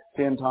tried it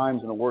 10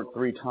 times and it worked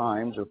 3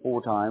 times, or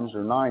 4 times,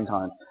 or 9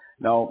 times.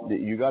 No,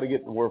 you got to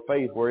get to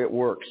where it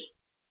works.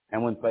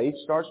 And when faith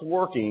starts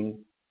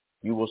working,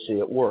 you will see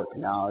it work.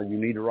 Now, you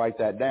need to write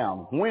that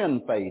down.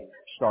 When faith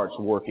starts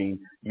working,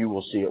 you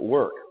will see it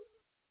work.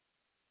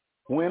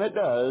 When it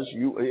does,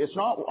 it's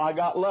not, I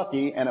got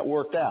lucky and it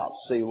worked out.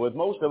 See, with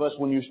most of us,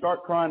 when you start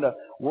trying to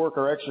work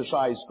or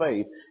exercise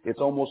faith, it's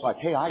almost like,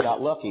 hey, I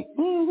got lucky.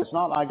 It's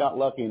not I got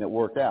lucky and it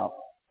worked out.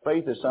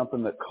 Faith is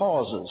something that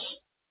causes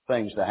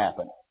things to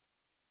happen.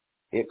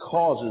 It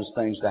causes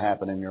things to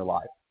happen in your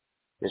life.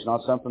 It's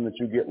not something that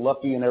you get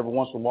lucky and every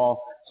once in a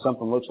while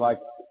something looks like,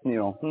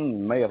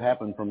 may have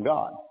happened from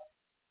God.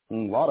 A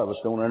lot of us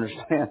don't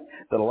understand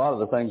that a lot of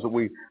the things that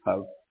we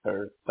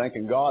are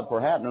thanking God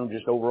for happening,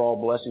 just overall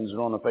blessings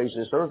on the face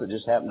of this earth, that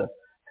just happened to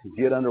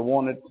get under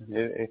one.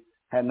 It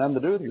had nothing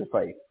to do with your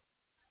faith.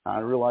 I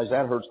realize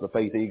that hurts the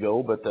faith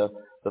ego, but the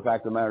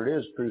fact of the matter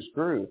is, truth's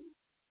true.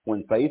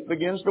 When faith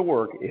begins to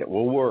work, it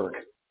will work.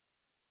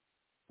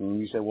 And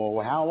you say,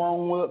 well, how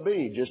long will it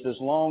be? Just as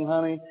long,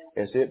 honey,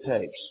 as it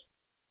takes.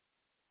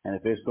 And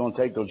if it's going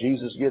to take till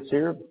Jesus gets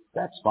here,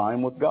 that's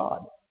fine with God.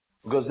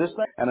 Because this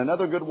thing, and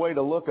another good way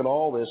to look at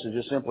all this is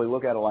just simply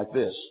look at it like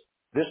this.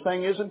 This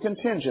thing isn't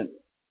contingent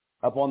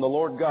upon the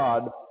Lord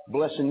God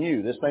blessing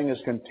you. This thing is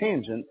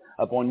contingent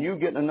upon you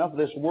getting enough of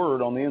this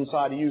word on the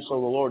inside of you so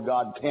the Lord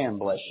God can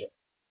bless you.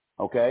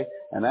 Okay?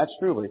 And that's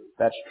truly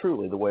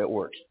the way it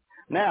works.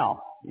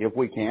 Now, if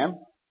we can,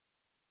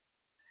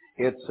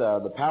 it's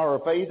the power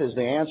of faith is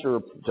the answer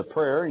to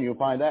prayer, and you'll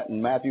find that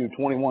in Matthew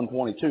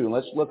 21:22. And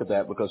let's look at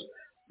that because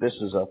this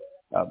is a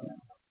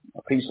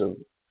piece of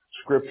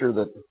scripture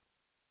that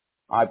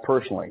I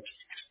personally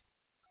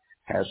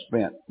have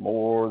spent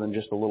more than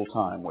just a little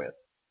time with.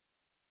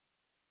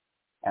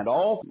 And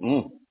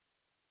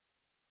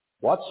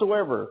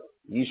whatsoever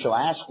ye shall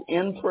ask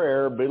in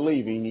prayer,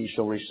 believing ye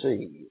shall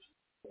receive.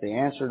 The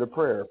answer to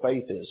prayer,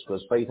 faith is,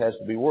 because faith has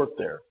to be worked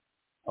there.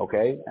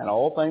 Okay? And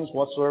all things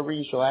whatsoever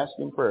you shall ask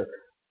in prayer,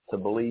 to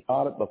believe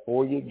on it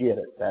before you get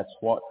it. That's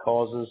what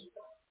causes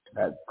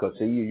that, because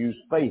see, you use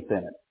faith in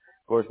it.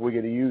 Of course, we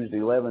get to use the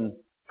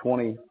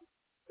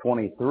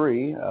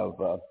 11:20-23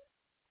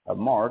 of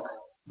Mark,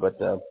 but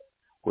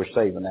we're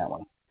saving that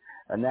one.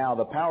 And now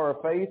the power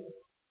of faith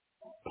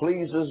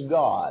pleases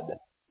God.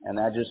 And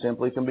that just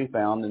simply can be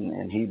found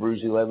in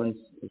Hebrews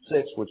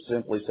 11:6, which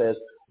simply says,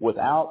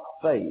 without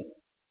faith,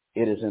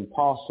 it is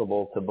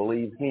impossible to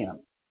believe Him.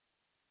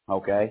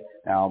 Okay?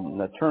 Now, I'm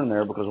going to turn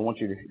there because I want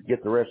you to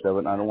get the rest of it,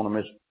 and I don't want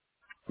to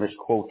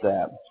misquote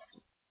that.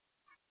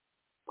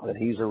 That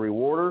He's a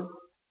rewarder.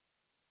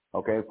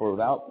 Okay? For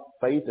without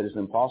faith, it is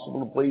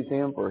impossible to please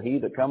Him. For he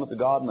that cometh to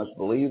God must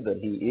believe that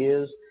He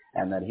is,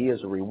 and that He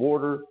is a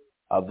rewarder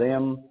of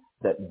them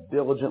that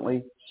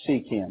diligently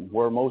seek Him.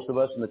 Where most of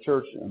us in the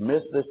church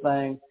miss this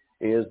thing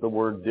is the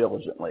word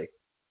diligently.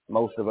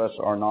 Most of us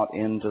are not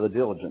into the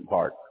diligent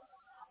part.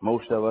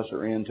 Most of us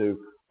are into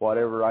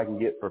whatever I can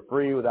get for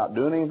free without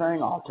doing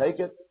anything, I'll take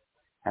it.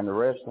 And the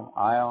rest,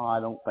 I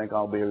don't think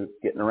I'll be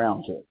getting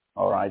around to it.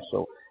 All right,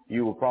 so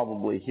you will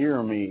probably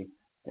hear me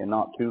in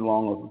not too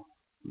long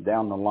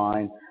down the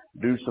line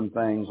do some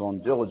things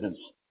on diligence,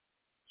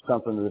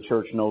 something that the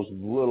church knows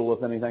little,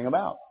 if anything,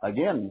 about.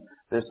 Again,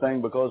 this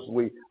thing, because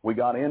we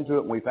got into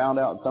it and we found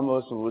out, some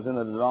of us who was in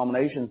the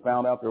denomination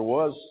found out there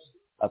was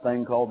a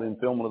thing called the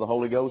infilling of the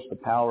Holy Ghost, the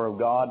power of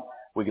God.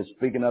 We could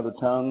speak in other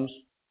tongues.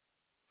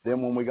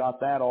 Then when we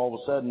got that, all of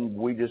a sudden,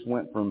 we just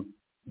went from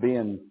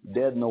being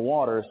dead in the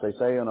water, as they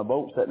say, on a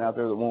boat sitting out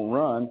there that won't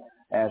run,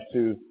 as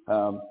to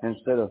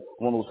instead of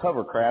one of those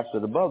hovercrafts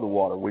that above the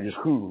water, we just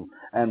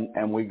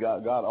and we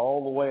got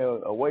all the way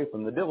away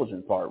from the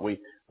diligent part. We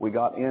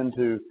got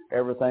into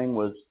everything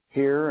was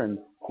here and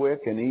quick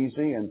and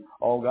easy, and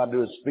all God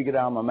do is speak it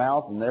out of my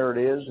mouth, and there it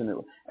is,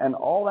 and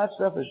all that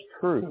stuff is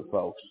true,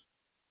 folks.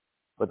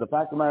 But the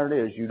fact of the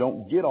matter is, you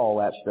don't get all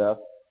that stuff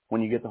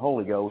when you get the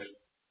Holy Ghost,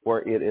 where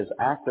it is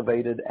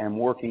activated and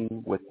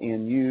working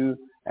within you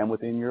and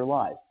within your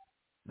life.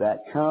 That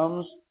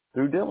comes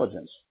through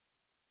diligence.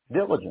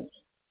 Diligence.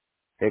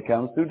 It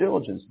comes through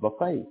diligence, by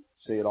faith.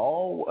 See,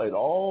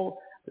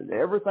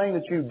 everything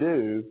that you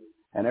do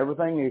and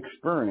everything you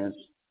experience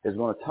is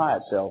going to tie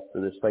itself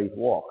to this faith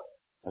walk.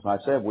 As I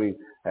said,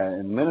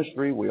 in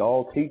ministry, we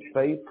all teach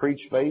faith, preach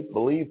faith,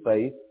 believe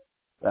faith,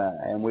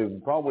 and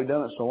we've probably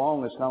done it so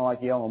long it's kind of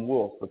like yelling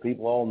wolf. The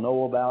people all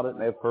know about it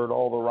and they've heard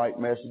all the right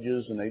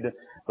messages,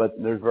 but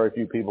there's very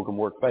few people can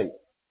work faith.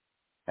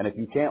 And if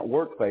you can't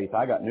work faith,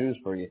 I got news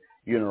for you.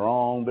 You're in the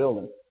wrong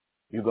building.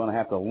 You're going to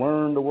have to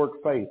learn to work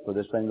faith for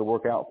this thing to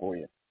work out for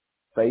you.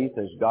 Faith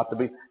has got to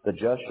be, the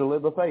just shall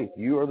live by faith.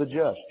 You are the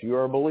just. You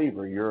are a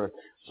believer. You're a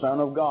son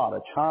of God,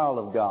 a child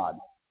of God.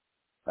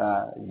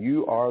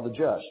 You are the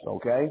just,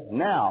 okay?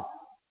 Now,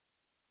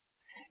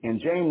 in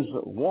James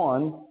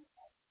 1,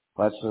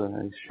 let's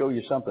show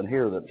you something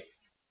here that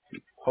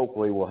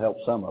hopefully will help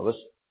some of us.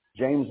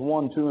 James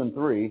 1, 2, and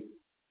 3,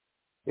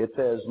 it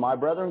says, "My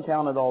brethren,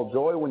 count it all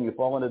joy when you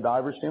fall into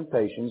divers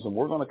temptations," and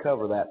we're going to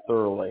cover that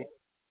thoroughly.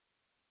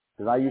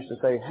 Because I used to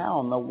say,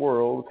 how in the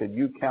world could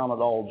you count it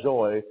all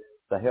joy,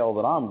 the hell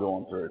that I'm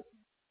going through?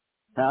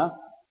 Huh?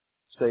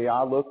 See,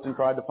 I looked and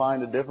tried to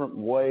find a different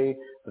way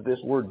that this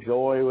word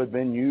joy had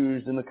been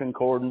used in the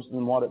concordance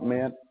and what it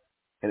meant.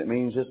 And it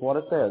means just what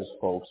it says,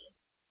 folks.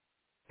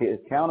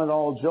 Count it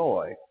all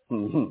joy.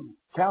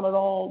 Count it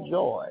all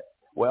joy.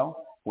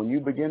 Well, when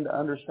you begin to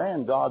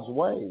understand God's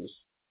ways,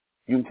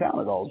 you can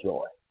count it all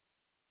joy.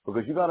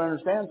 Because you've got to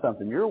understand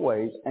something. Your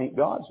ways ain't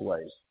God's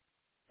ways.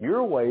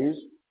 Your ways,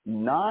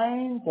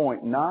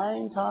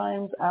 9.9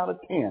 times out of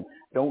 10,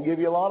 don't give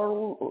you a lot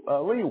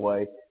of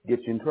leeway, get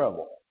you in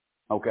trouble.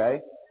 Okay?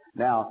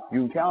 Now,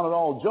 you can count it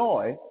all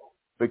joy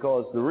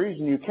because the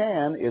reason you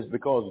can is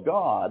because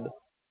God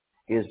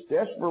is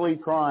desperately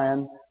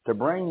trying to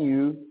bring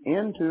you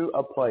into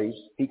a place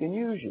He can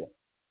use you.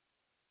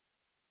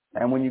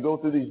 And when you go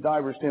through these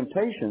diverse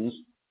temptations,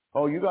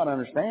 all you got to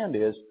understand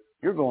is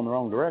you're going the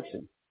wrong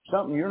direction.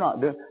 Something you're not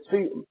doing.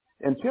 See,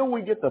 until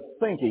we get the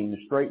thinking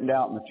straightened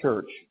out in the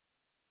church,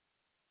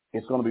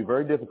 it's going to be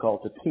very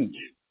difficult to teach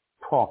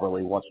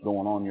properly what's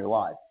going on in your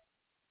life.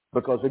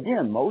 Because,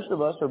 again, most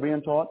of us are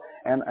being taught,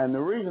 and the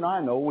reason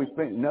I know we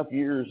spent enough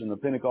years in the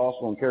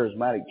Pentecostal and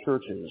charismatic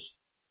churches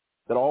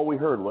that all we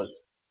heard was,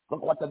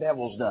 look what the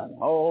devil's done.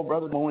 Oh,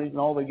 Brother Mooney's and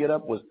all they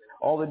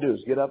do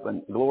is get up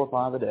and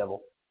glorify the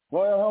devil.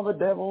 Well, the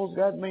devil's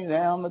got me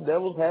down. The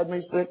devil's had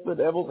me sick. The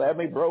devil's had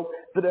me broke.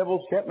 The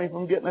devil's kept me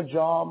from getting a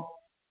job.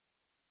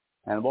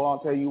 And, well, I'll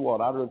tell you what,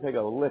 I'd rather take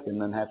a licking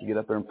than have to get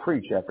up there and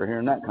preach after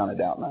hearing that kind of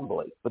doubt and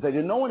unbelief. But they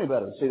didn't know any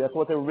better. See, that's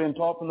what they were being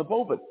taught from the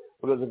pulpit.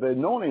 Because if they'd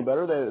known any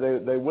better,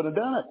 they would have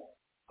done it.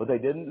 But they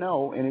didn't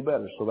know any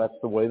better. So that's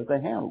the way that they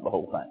handled the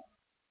whole thing.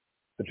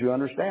 But you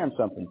understand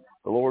something.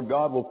 The Lord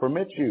God will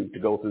permit you to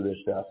go through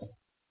this stuff.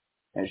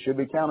 And it should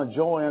be counted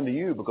joy unto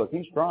you because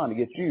He's trying to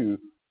get you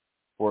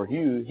where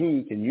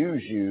He can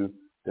use you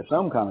to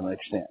some kind of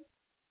extent.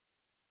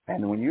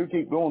 And when you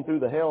keep going through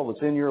the hell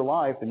that's in your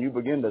life and you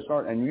begin to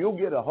start, and you'll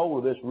get a hold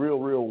of this real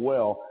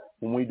well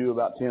when we do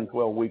about 10,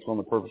 12 weeks on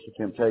the purpose of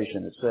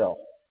temptation itself.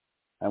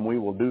 And we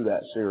will do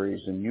that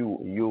series, and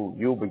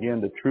you'll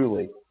begin to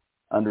truly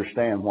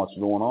understand what's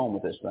going on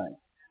with this thing.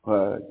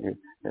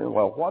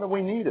 Well, why do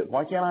we need it?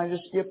 Why can't I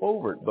just skip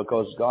over it?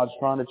 Because God's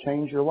trying to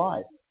change your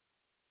life.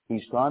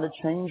 He's trying to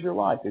change your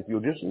life. If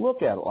you'll just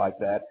look at it like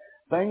that,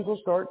 things will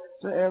start,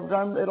 every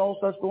time it all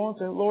starts going,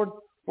 say, Lord,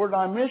 where did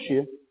I miss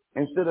you?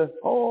 Instead of,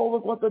 oh,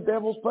 look what the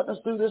devil's putting us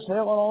through this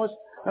hell and all this.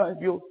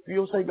 If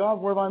you'll say,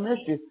 God, where have I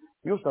missed you?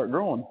 You'll start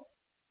growing.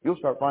 You'll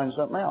start finding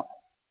something out.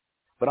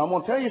 But I'm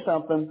going to tell you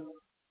something.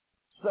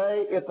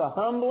 Say it's a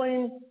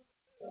humbling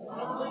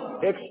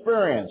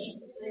experience.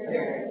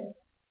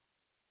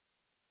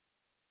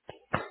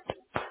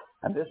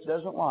 And this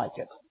doesn't like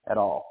it at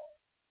all.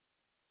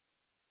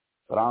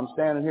 But I'm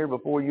standing here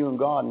before you and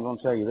God and I'm going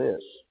to tell you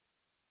this.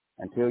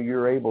 Until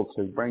you're able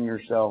to bring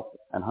yourself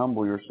and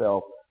humble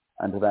yourself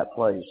into that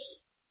place,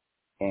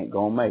 ain't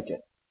going to make it.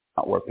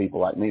 Not where people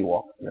like me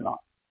walk. You're not.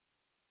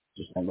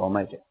 Just ain't going to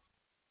make it.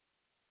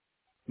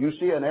 You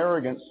see an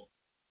arrogance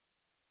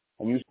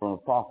and you see from a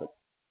prophet.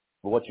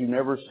 But what you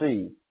never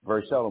see,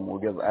 very seldom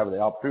we'll have the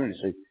opportunity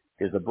to see,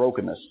 is the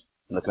brokenness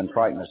and the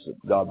contriteness that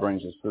God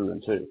brings us through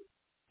into.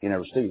 You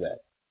never see that.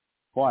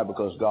 Why?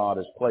 Because God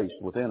has placed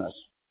within us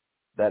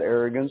that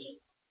arrogance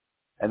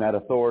and that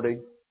authority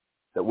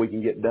that we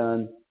can get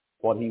done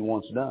what He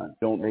wants done.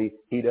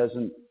 He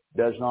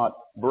does not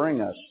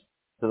bring us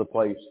to the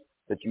place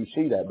that you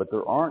see that. But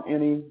there aren't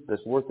any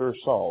that's worth their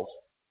salt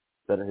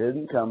that it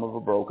didn't come of a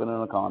broken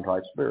and a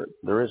contrite spirit.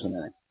 There isn't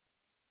any.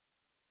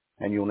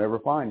 And you'll never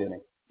find any.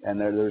 And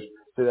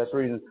see, that's the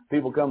reason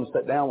people come and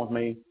sit down with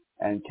me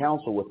and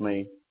counsel with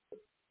me.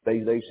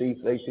 They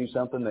see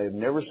something they've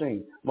never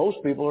seen. Most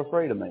people are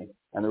afraid of me.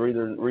 And the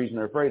reason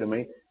they're afraid of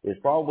me is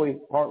probably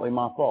partly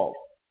my fault.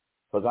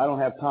 Because I don't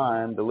have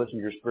time to listen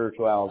to your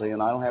spirituality,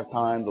 and I don't have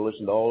time to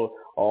listen to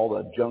all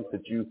the junk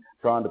that you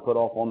trying to put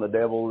off on the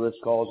devil that's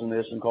causing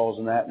this and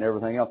causing that and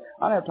everything else.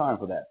 I don't have time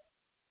for that.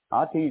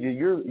 I tell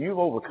you, you've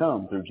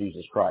overcome through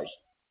Jesus Christ.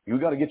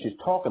 You've got to get you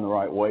talking the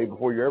right way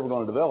before you're ever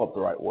going to develop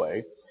the right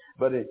way.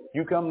 But if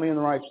you come to me in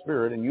the right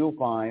spirit, and you'll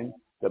find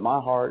that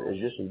my heart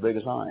is just as big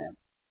as I am.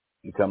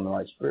 You come in the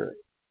right spirit.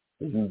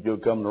 If you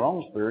come in the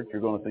wrong spirit,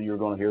 you're going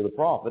to hear the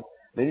prophet.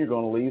 Then you're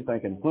going to leave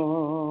thinking,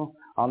 oh,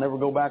 I'll never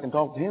go back and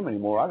talk to him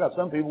anymore. I got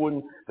some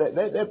people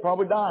they'd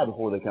probably die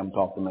before they come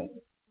talk to me.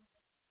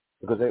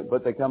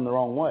 But they come the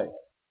wrong way.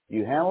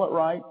 You handle it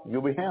right,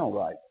 you'll be handled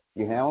right.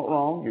 You handle it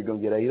wrong, you're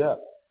going to get ate up.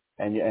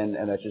 And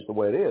that's just the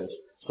way it is.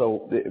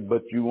 So,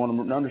 but you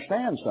want to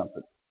understand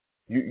something.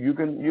 You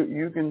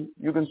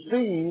can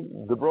see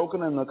the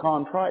broken and the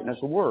contriteness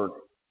work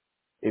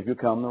if you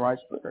come in the right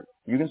spirit.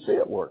 You can see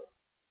it work.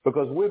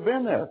 Because we've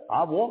been there.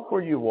 I've walked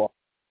where you walked.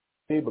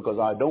 Because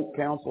I don't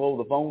counsel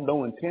over the phone,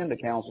 don't intend to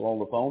counsel on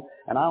the phone,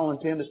 and I don't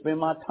intend to spend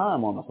my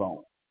time on the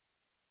phone.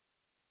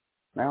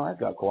 Now that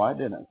got quiet,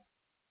 didn't it?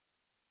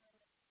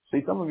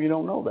 See, some of you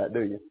don't know that,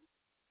 do you?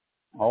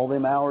 All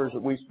them hours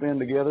that we spend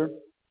together.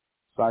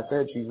 So I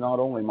said, she's not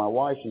only my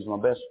wife, she's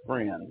my best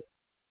friend.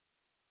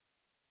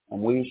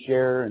 And we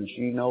share, and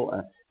she knows.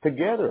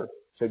 Together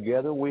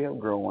we have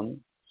grown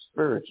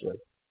spiritually,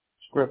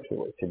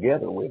 scripturally.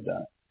 Together we've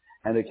done.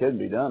 And it couldn't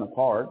be done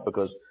apart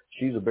because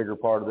she's a bigger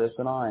part of this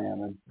than I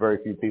am, and very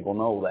few people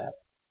know that.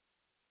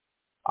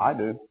 I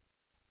do.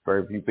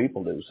 Very few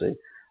people do. See,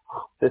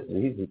 this is the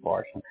easy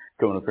part,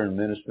 going up here and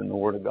ministering the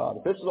Word of God.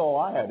 If this is all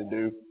I had to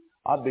do,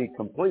 I'd be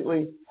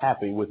completely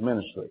happy with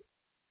ministry.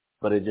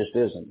 But it just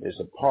isn't.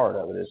 It's a part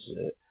of it.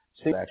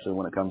 It's actually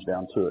when it comes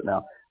down to it.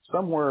 Now,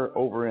 somewhere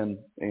over in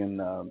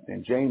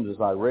James,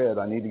 as I read,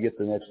 I need to get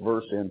the next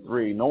verse in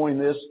 3. Knowing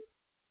this,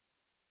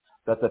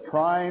 that the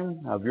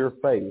trying of your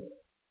faith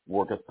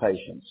worketh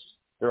patience.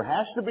 There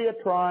has to be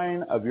a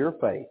trying of your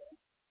faith.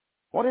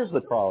 What is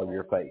the trial of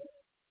your faith?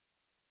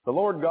 The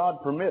Lord God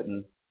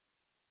permitting,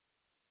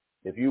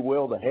 if you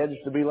will, the hedge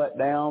to be let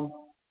down,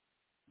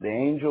 the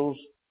angels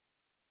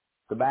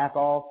to back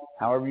off,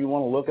 however you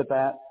want to look at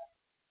that,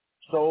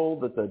 so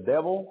that the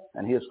devil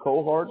and his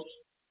cohorts,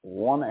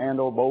 one and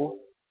or both,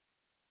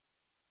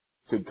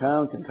 can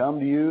come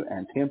to you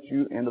and tempt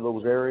you into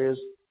those areas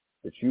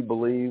that you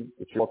believe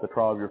that what the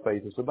trial of your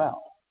faith is about.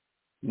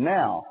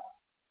 Now,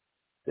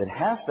 it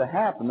has to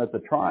happen that the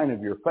trying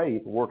of your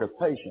faith worketh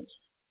patience.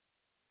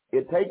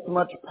 It takes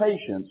much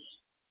patience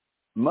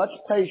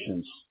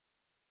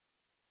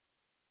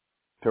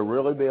to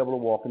really be able to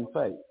walk in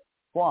faith.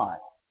 Why?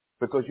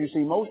 Because you see,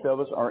 most of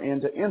us are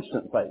into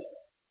instant faith.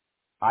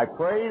 I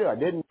prayed, I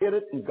didn't get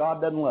it, and God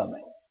doesn't love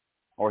me.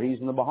 Or he's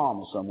in the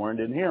Bahamas somewhere and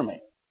didn't hear me.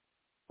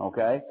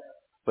 Okay?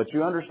 But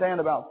you understand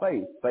about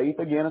faith. Faith,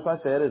 again, as I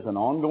said, is an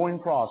ongoing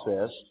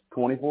process,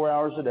 24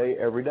 hours a day,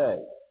 every day.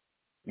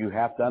 You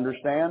have to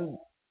understand.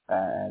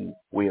 And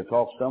we have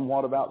talked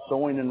somewhat about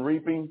sowing and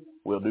reaping.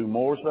 We'll do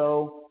more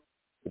so.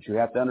 But you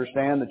have to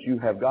understand that you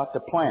have got to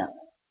plant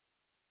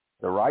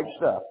the right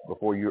stuff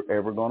before you're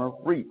ever going to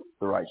reap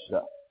the right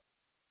stuff.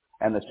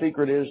 And the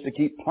secret is to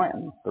keep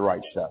planting the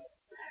right stuff.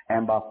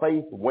 And by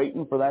faith,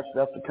 waiting for that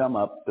stuff to come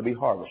up to be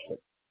harvested.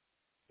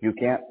 You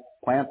can't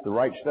plant the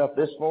right stuff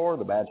this for,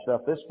 the bad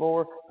stuff this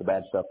for, the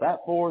bad stuff that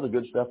for, the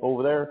good stuff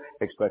over there,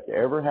 expect to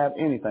ever have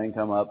anything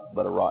come up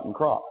but a rotten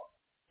crop.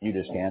 You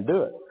just can't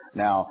do it.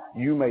 Now,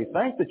 you may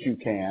think that you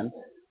can,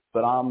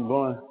 but I'm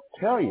going to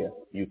tell you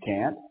you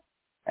can't.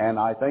 And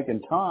I think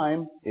in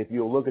time, if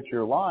you'll look at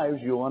your lives,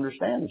 you'll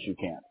understand that you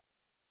can't.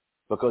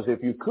 Because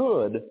if you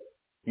could,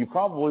 you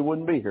probably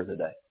wouldn't be here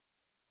today.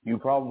 You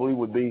probably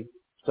would be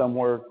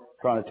somewhere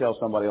trying to tell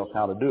somebody else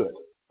how to do it.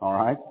 All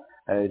right?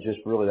 And it's just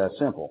really that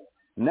simple.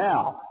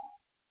 Now,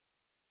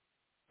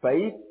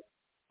 faith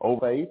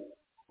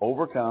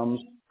overcomes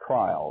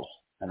trials.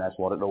 And that's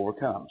what it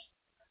overcomes.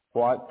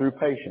 What? Through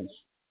patience.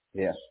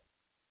 Yes.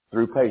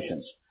 Through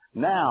patience.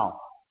 Now,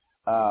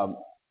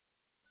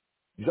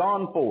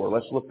 John 4.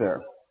 Let's look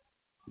there.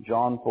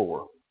 John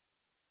 4.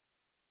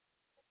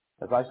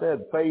 As I said,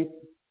 faith,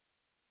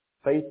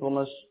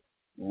 faithfulness,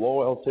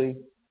 loyalty,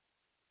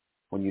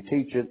 when you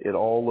teach it, it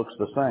all looks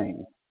the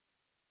same.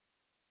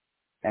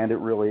 And it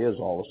really is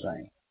all the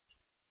same.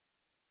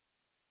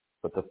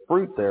 But the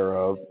fruit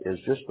thereof is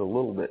just a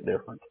little bit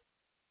different.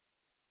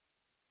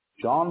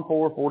 John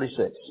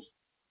 4:46.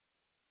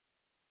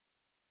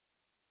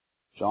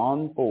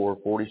 John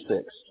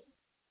 4:46.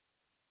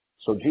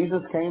 So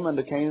Jesus came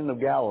unto Canaan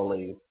of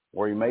Galilee,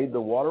 where he made the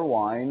water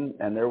wine,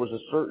 and there was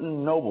a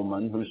certain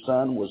nobleman whose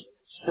son was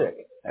sick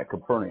at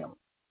Capernaum.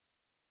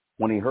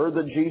 When he heard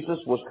that Jesus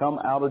was come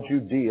out of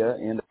Judea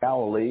into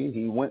Galilee,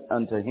 he went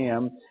unto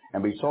him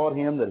and besought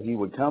him that he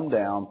would come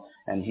down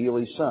and heal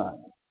his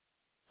son,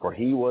 for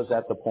he was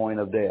at the point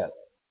of death.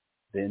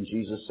 Then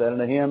Jesus said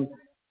unto him,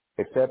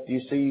 Except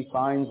ye see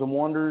signs and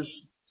wonders,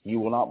 you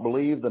will not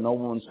believe. The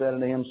nobleman said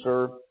unto him,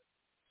 Sir,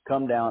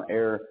 come down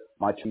ere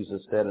my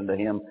Jesus said unto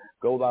him,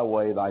 Go thy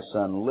way, thy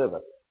son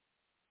liveth.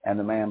 And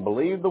the man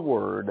believed the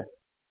word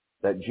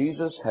that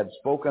Jesus had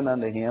spoken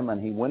unto him,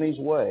 and he went his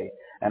way.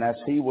 And as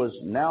he was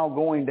now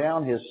going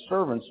down, his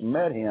servants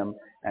met him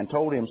and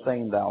told him,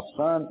 saying, Thy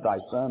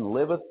son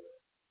liveth.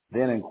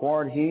 Then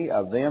inquired he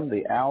of them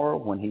the hour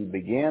when he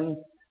began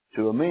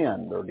to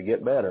amend, or to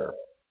get better.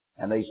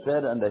 And they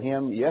said unto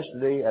him,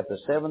 Yesterday at the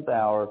 7th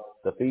hour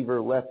the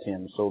fever left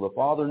him. So the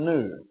father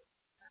knew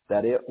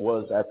that it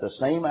was at the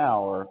same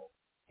hour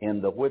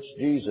in the which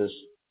Jesus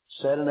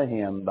said unto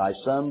him, Thy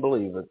son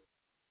believeth,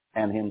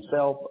 and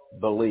himself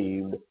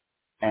believed,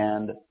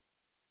 and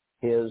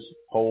his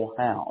whole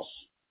house.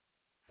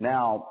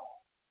 Now,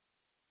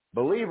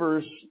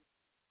 believers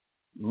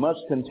must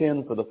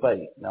contend for the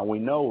faith. Now we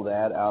know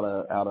that out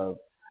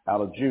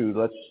of Jude.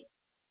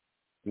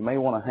 You may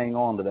want to hang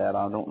on to that.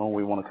 I don't know if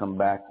we want to come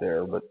back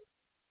there, but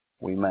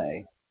we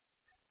may.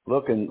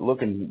 Look in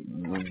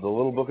the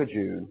little book of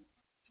Jude.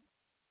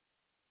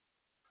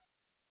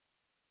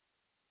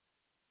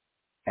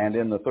 And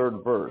in the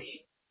 3rd verse,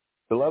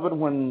 Beloved,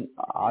 when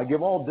I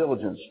give all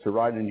diligence to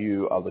write unto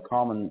you of the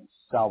common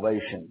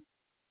salvation,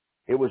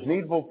 it was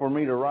needful for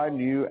me to write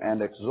unto you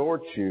and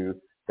exhort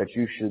you that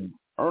you should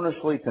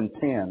earnestly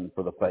contend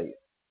for the faith,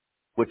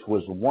 which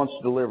was once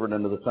delivered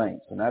unto the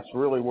saints. And that's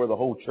really where the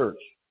whole church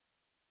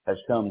has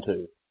come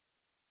to.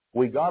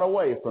 We got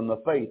away from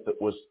the faith that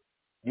was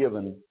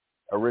given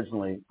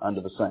originally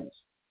unto the saints.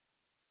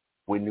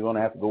 We're going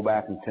to have to go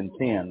back and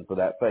contend for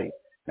that faith.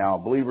 Now,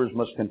 believers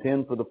must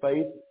contend for the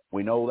faith.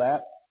 We know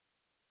that.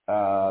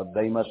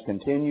 They must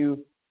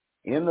continue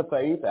in the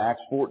faith.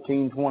 Acts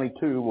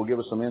 14:22 will give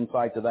us some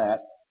insight to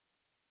that.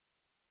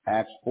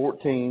 Acts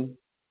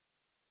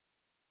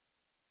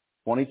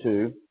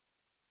 14:22.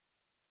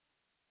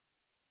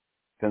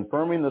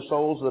 Confirming the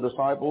souls of the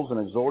disciples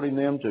and exhorting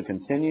them to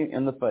continue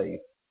in the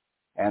faith,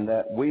 and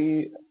that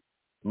we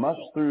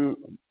must through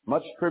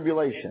much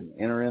tribulation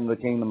enter in the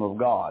kingdom of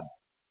God.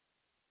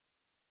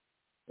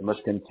 We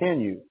must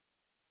continue,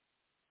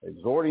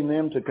 exhorting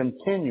them to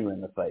continue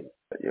in the faith.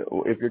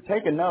 If you're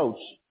taking notes,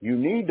 you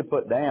need to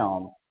put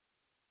down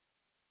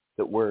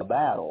that we're in a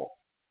battle.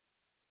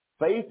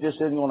 Faith just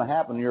isn't going to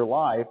happen in your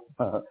life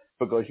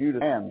because you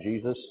am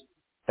Jesus.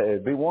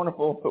 It'd be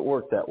wonderful if it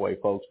worked that way,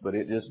 folks, but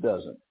it just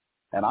doesn't.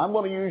 And I'm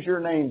going to use your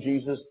name,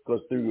 Jesus,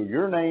 because through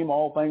your name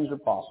all things are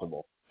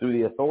possible. Through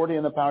the authority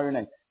and the power of your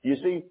name. You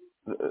see,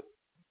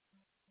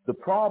 the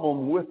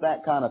problem with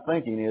that kind of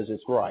thinking is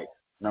it's right,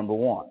 number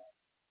one.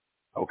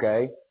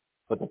 Okay?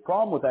 But the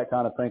problem with that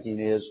kind of thinking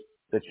is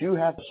that you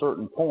have a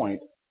certain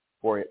point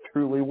where it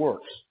truly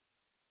works.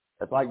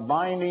 It's like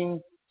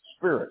binding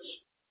spirits.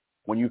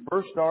 When you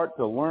first start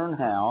to learn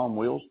how, and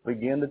we'll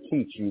begin to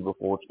teach you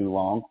before too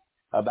long,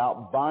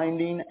 about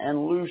binding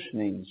and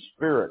loosening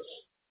spirits.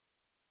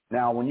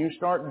 Now, when you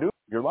start doing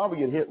it, you're liable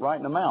to get hit right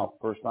in the mouth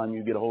the first time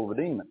you get a hold of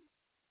a demon.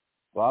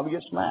 You're liable to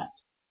get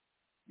smacked.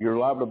 You're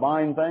liable to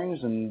bind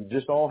things and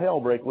just all hell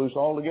break loose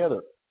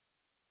altogether.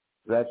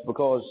 That's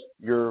because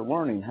you're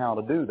learning how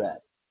to do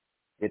that.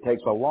 It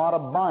takes a lot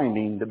of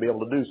binding to be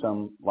able to do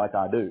something like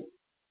I do.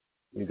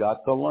 You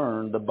got to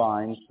learn to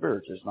bind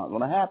spirits. It's not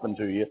going to happen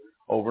to you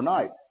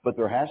overnight. But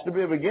there has to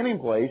be a beginning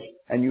place,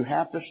 and you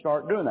have to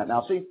start doing that.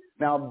 Now, see,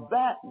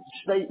 that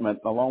statement,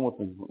 along with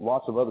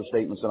lots of other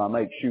statements that I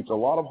make, shoots a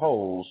lot of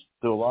holes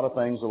to a lot of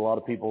things that a lot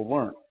of people have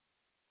learned.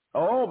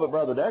 Oh, but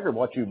Brother Deckard,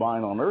 what you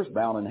bind on earth is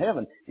bound in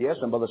heaven.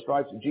 Yes, and by the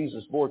stripes that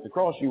Jesus bore at the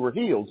cross, you were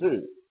healed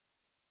too.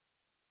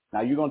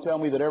 Now, you're going to tell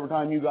me that every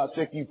time you got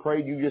sick, you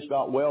prayed, you just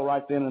got well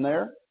right then and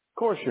there? Of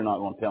course you're not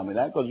going to tell me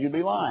that, because you'd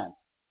be lying.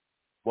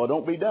 Well,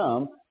 don't be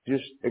dumb.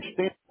 Just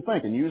extend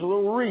thinking. Use a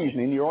little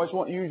reasoning. You always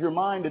want to use your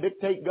mind to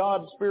dictate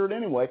God's Spirit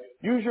anyway.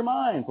 Use your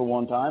mind for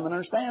one time and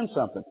understand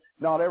something.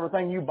 Not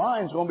everything you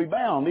bind is going to be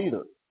bound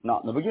either.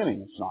 Not in the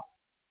beginning, it's not.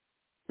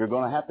 You're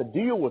going to have to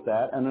deal with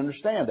that and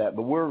understand that.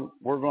 But we're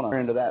going to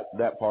get into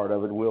that part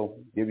of it. We'll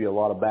give you a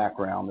lot of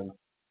background and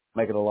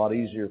make it a lot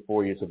easier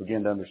for you to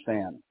begin to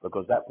understand,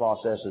 because that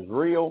process is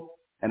real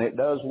and it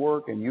does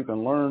work, and you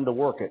can learn to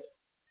work it.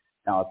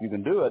 Now, if you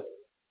can do it,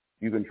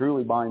 you can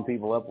truly bind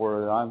people up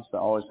where I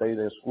always say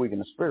they're squeaking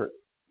the spirit.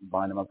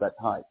 Bind them up that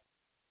tight.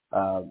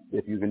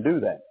 If you can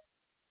do that.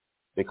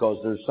 Because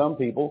there's some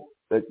people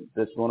that's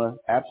going to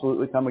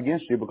absolutely come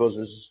against you because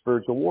there's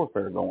spiritual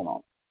warfare going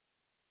on.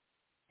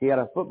 He had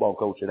a football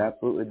coach that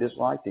absolutely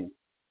disliked him.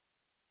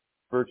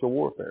 Spiritual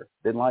warfare.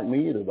 Didn't like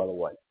me either, by the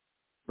way.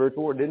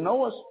 Spiritual warfare. Didn't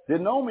know us.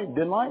 Didn't know me.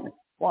 Didn't like me.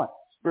 What?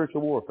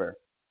 Spiritual warfare.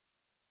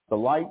 The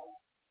light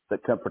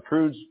that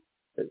protrudes,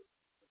 that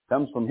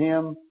comes from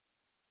him,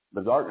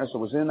 the darkness that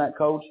was in that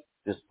coach,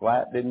 just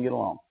flat didn't get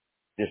along.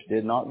 Just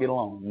did not get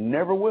along.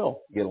 Never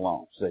will get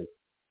along, see.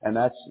 And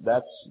that's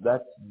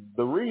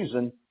the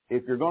reason,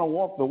 if you're going to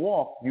walk the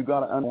walk, you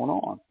got to understand what's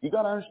going on. You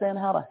got to understand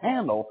how to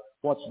handle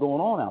what's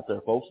going on out there,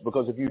 folks,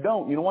 because if you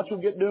don't, you know what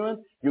you'll get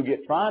doing? You'll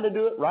get trying to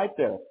do it right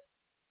there.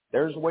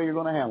 There's the way you're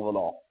going to handle it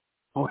all.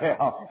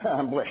 Well,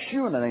 I bless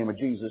you in the name of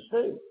Jesus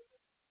too.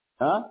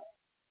 Huh?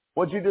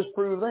 What'd you just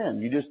prove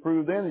then? You just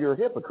proved then you're a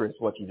hypocrite,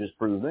 what you just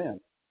proved then.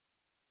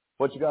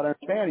 What you got to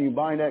understand, you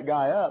bind that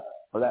guy up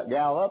or that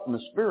gal up in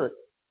the spirit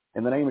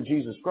in the name of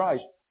Jesus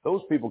Christ,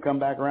 those people come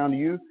back around to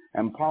you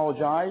and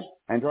apologize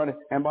and try to,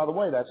 and by the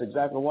way, that's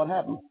exactly what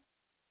happened.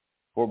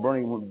 Before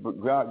Bernie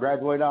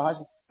graduated out of high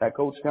school, that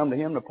coach come to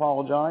him to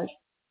apologize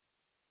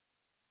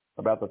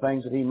about the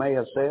things that he may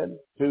have said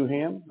to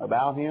him,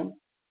 about him,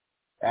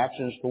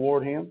 actions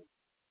toward him.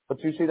 But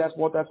you see, that's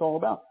what that's all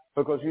about.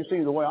 Because you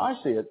see, the way I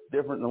see it,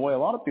 different than the way a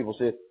lot of people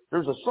see it,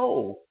 there's a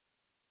soul.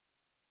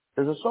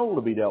 There's a soul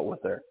to be dealt with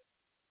there.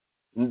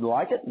 You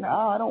like it? No,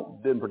 I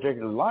didn't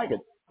particularly like it.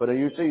 But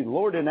you see, the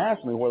Lord didn't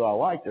ask me whether I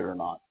liked it or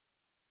not.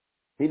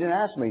 He didn't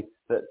ask me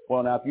that,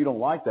 well, now, if you don't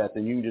like that,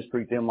 then you can just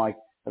treat them like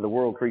the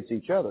world treats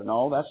each other.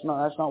 No, that's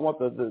not what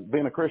the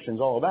being a Christian is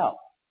all about.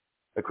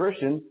 A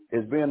Christian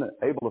is being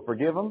able to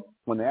forgive them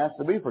when they ask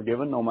to be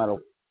forgiven, no matter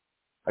what.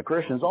 A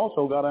Christian's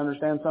also got to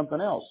understand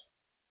something else.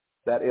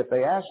 That if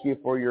they ask you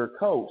for your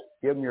coat,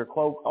 give them your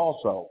cloak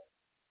also.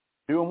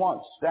 Doing what?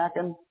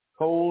 Stacking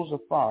coals of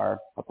fire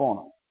upon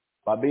them.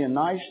 By being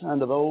nice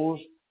unto those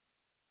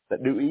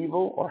that do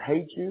evil or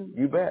hate you,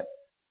 you bet.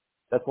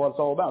 That's what it's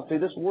all about. See,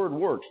 this word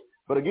works.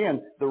 But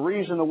again, the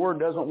reason the word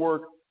doesn't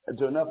work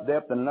to enough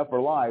depth and enough of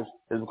our lives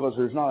is because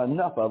there's not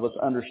enough of us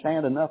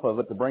understand enough of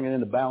it to bring it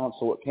into balance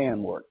so it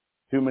can work.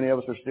 Too many of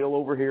us are still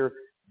over here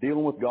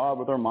dealing with God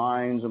with our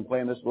minds and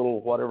playing this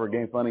little whatever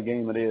game, funny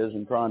game it is,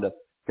 and trying to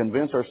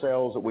convince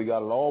ourselves that we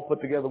got it all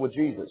put together with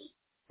Jesus.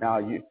 Now,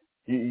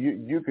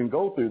 you can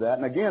go through that.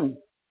 And again,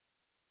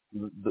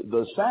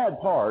 the sad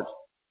part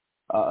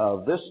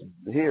of this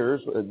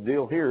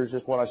deal here is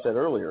just what I said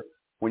earlier.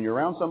 When you're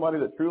around somebody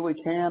that truly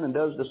can and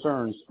does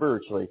discern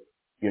spiritually,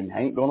 you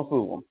ain't going to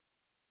fool them.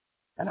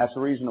 And that's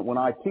the reason that when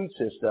I teach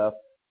this stuff,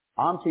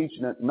 I'm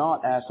teaching it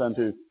not as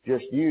unto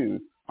just you.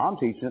 I'm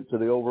teaching it to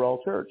the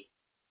overall church.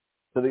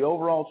 To the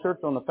overall church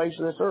on the face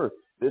of this earth.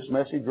 This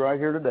message right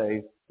here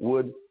today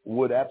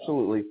would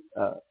absolutely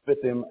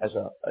fit them as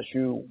a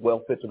shoe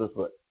well fit to their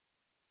foot.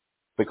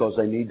 Because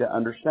they need to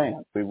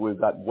understand. We've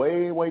got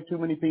way, way too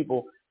many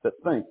people that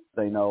think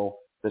they know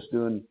that's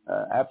doing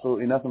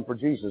absolutely nothing for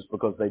Jesus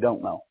because they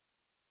don't know.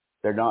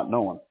 They're not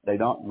knowing. They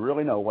don't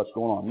really know what's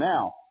going on.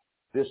 Now,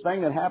 this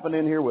thing that happened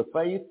in here with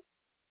faith,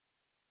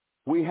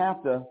 we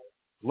have to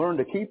learn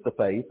to keep the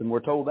faith, and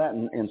we're told that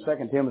in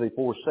 2 Timothy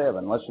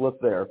 4:7. Let's look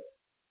there.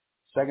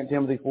 2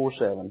 Timothy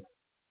 4:7.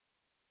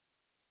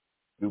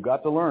 You've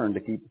got to learn to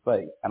keep the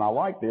faith. And I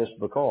like this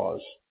because,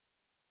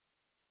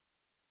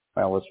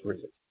 well, let's read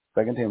it.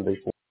 2 Timothy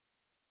 4.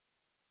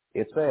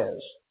 It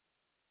says,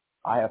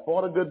 I have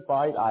fought a good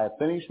fight. I have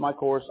finished my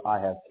course. I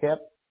have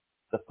kept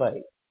the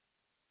faith.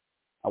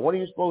 Now, what do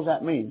you suppose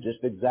that means?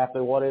 Just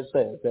exactly what it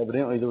says.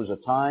 Evidently, there was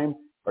a time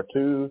or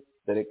two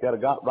that it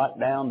got right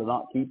down to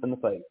not keeping the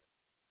faith.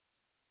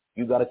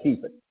 You've got to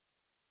keep it.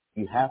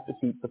 You have to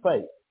keep the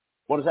faith.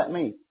 What does that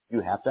mean?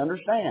 You have to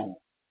understand.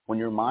 When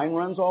your mind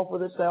runs off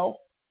with itself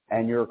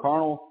and your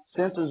carnal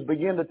senses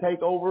begin to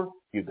take over,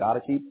 you've got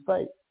to keep the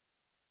faith.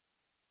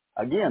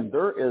 Again,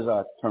 there is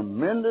a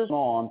tremendous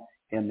on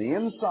in the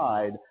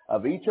inside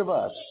of each of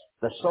us,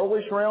 the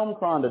soulish realm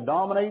trying to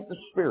dominate the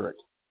spirit.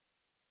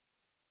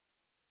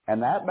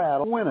 And that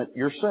battle, win it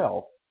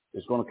yourself,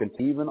 is going to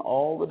continue in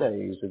all the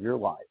days of your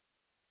life.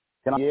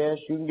 Yes,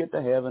 you can get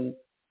to heaven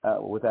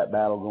with that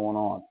battle going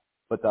on.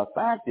 But the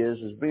fact is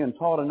being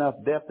taught enough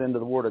depth into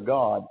the Word of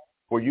God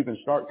where you can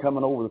start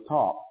coming over the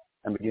top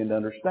and begin to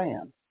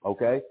understand.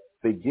 Okay?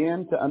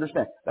 Begin to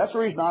understand. That's the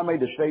reason I made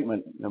the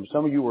statement.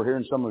 Some of you were here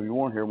and some of you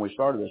weren't here when we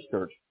started this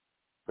church.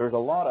 There's a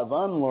lot of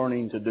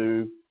unlearning to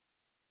do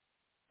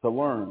to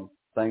learn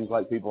things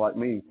like people like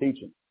me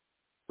teaching.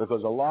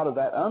 Because a lot of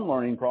that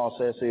unlearning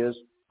process is,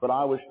 but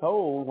I was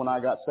told when I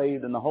got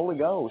saved in the Holy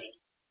Ghost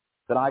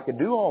that I could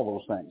do all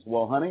those things.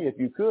 Well, honey, if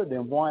you could,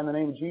 then why in the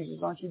name of Jesus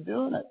aren't you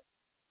doing it?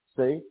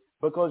 See?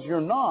 Because you're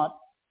not,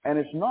 and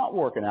it's not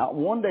working out.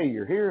 One day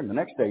you're here, and the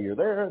next day you're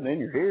there, and then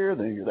you're here,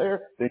 then you're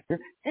there, then you're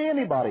here.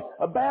 Anybody,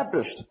 a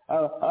Baptist,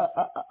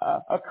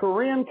 a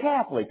Korean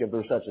Catholic, if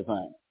there's such a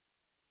thing,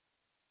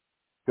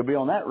 could be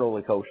on that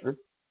roller coaster.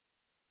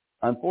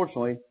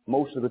 Unfortunately,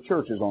 most of the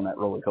church is on that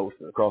roller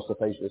coaster across the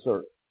face of this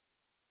earth.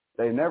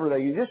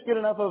 You just get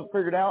enough of it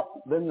figured out,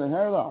 then there they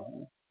are.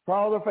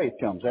 Trial of their faith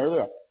comes, there they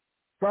are.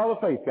 Trial of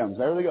faith comes,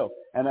 there they go.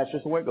 And that's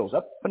just the way it goes,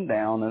 up and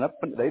down and up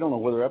and they don't know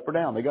whether up or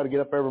down. They got to get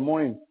up every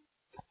morning.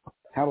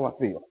 How do I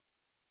feel?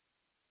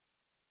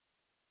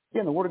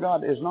 Again, the Word of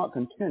God is not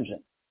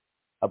contingent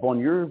upon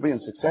your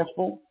being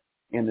successful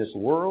in this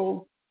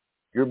world.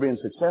 You're being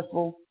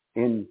successful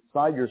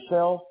inside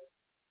yourself.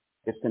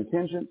 It's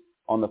contingent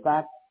on the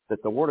fact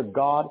that the Word of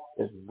God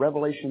is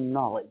revelation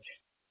knowledge.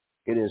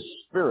 It is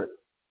spirit.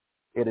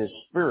 It is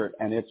spirit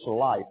and it's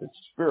life. It's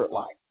spirit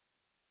life.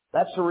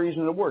 That's the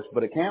reason it works.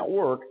 But it can't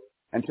work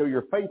until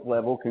your faith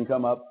level can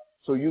come up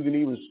so you can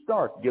even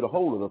start to get a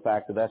hold of the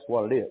fact that that's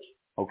what it is.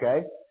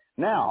 Okay?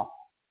 Now,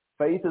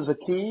 faith is a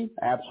key?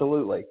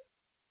 Absolutely.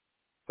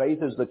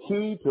 Faith is the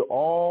key to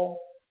all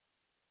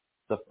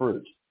the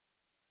fruit.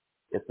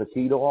 It's the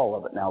key to all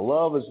of it. Now,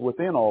 love is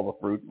within all the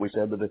fruit. We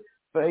said that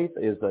faith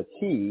is the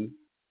key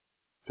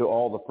to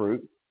all the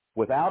fruit.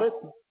 Without it,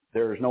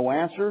 there is no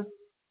answer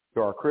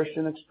to our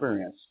Christian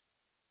experience.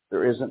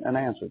 There isn't an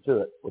answer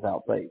to it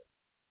without faith.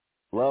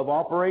 Love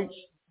operates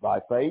by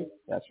faith.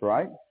 That's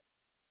right.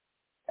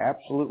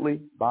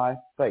 Absolutely by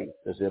faith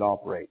does it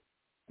operate.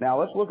 Now,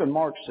 let's look at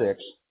Mark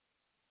 6.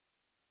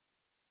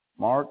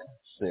 Mark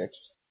 6.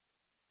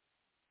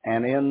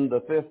 And in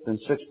the 5th and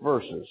 6th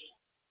verses.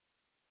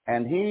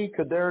 And he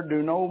could there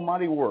do no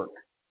mighty work,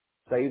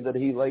 save that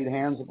he laid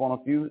hands upon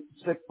a few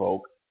sick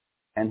folk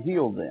and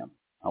healed them.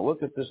 Now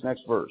look at this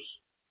next verse.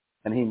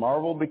 And he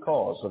marveled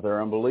because of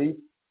their unbelief,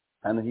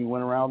 and that he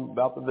went around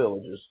about the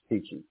villages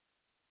teaching.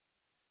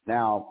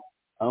 Now,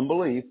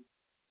 unbelief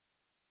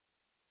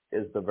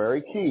is the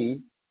very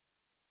key.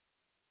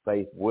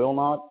 Faith will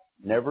not,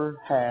 never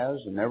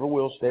has, and never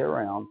will stay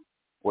around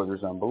where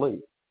there's unbelief.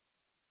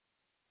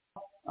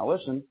 Now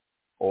listen,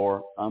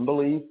 or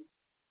unbelief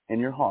in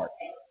your heart.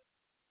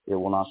 It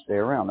will not stay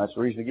around. That's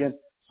the reason, again,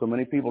 so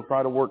many people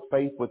try to work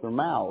faith with their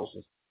mouths.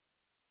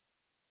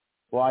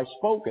 Well, I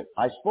spoke it.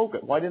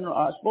 Why didn't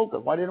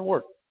it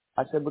work?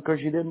 I said, because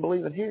you didn't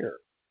believe it here.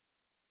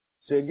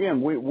 See,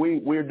 again,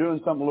 we're doing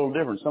something a little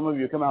different. Some of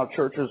you come out of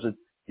churches that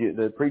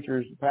the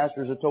preachers,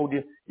 pastors have told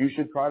you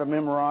should try to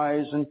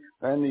memorize, and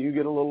you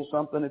get a little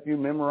something if you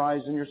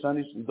memorize in your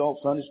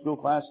adult Sunday school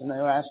class, and they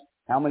ask,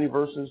 how many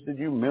verses did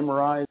you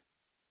memorize?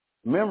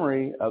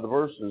 Memory of the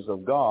verses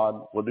of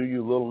God will do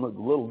you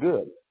little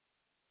good.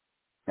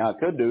 Now, it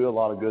could do a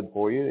lot of good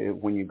for you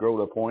when you grow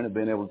to a point of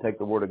being able to take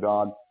the Word of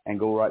God and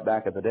go right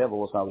back at the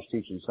devil, as I was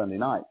teaching Thursday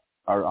night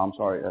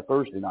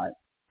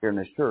here in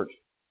this church,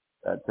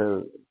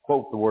 to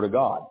quote the Word of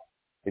God.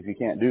 If you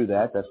can't do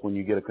that, that's when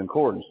you get a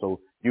concordance.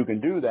 So you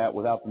can do that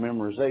without the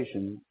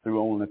memorization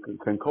through owning a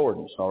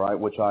concordance, all right,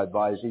 which I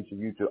advise each of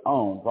you to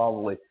own.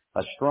 Probably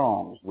a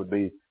Strong's would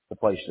be the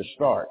place to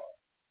start.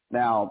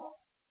 Now,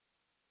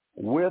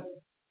 with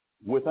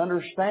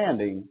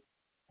understanding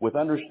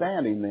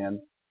then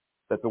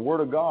that the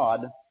Word of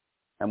God,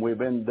 and we've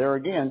been there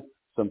again,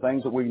 some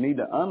things that we need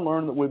to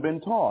unlearn that we've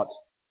been taught,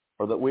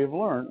 or that we've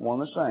learned, one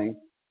and the same,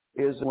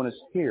 is when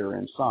it's here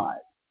inside.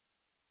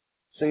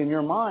 See, and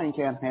your mind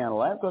can't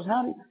handle that, because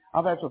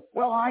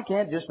I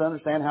can't just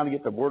understand how to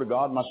get the Word of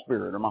God in my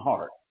spirit or my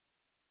heart.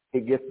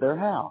 It gets there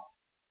how?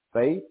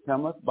 Faith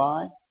cometh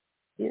by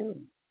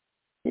hearing,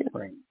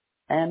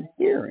 and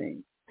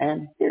hearing,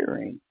 and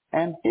hearing,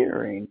 and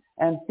hearing,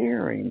 and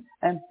hearing,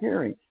 and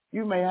hearing.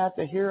 You may have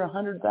to hear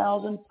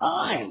 100,000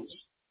 times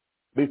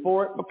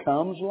before it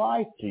becomes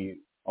life to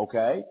you,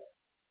 okay?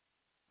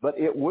 But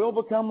it will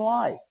become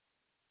life.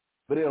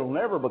 But it'll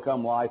never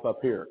become life up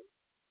here.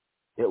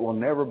 It will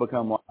never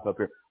become life up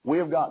here.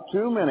 We've got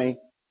too many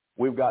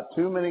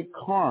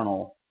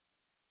carnal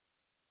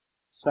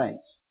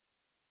saints.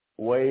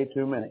 Way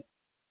too many.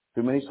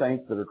 Too many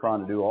saints that are trying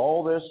to do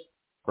all this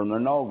from their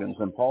noggins.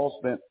 And Paul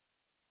spent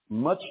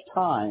much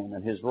time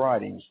in his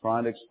writings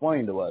trying to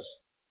explain to us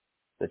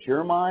that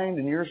your mind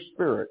and your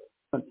spirit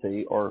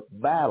are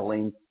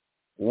battling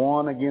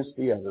one against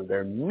the other.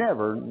 They're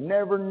never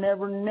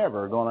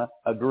going to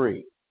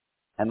agree.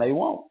 And they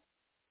won't.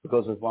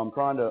 Because if I'm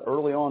trying to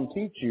early on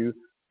teach you,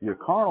 your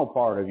carnal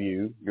part of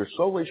you, your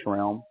soulish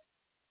realm,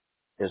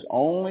 is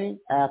only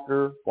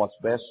after what's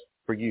best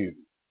for you.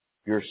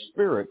 Your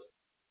spirit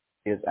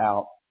is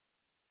out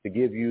to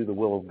give you the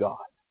will of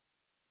God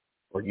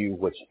for you,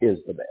 which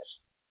is the best.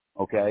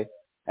 Okay?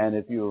 And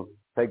if you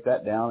take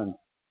that down and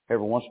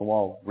every once in a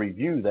while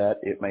review that,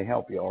 it may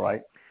help you, all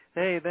right?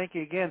 Hey, thank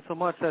you again so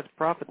much. That's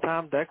Prophet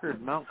Tom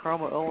Deckard, Mount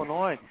Carmel,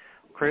 Illinois,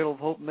 Cradle of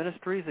Hope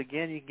Ministries.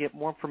 Again, you can get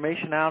more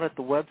information out at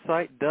the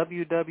website,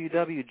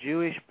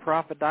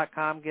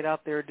 www.jewishprophet.com. Get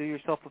out there, do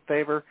yourself a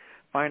favor,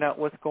 find out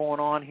what's going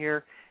on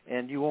here,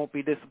 and you won't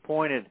be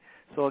disappointed.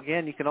 So,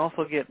 again, you can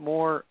also get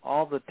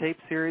all the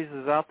tape series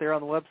is out there on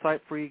the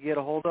website for you to get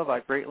a hold of. I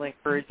greatly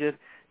encourage you to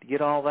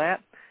get all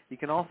that. You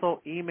can also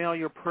email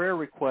your prayer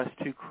request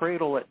to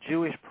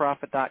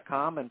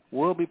cradle@jewishprophet.com, and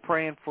we'll be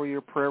praying for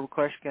your prayer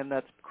request. Again,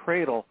 that's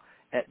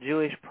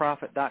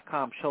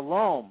cradle@jewishprophet.com.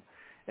 Shalom.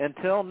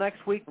 Until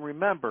next week,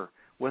 remember,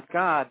 with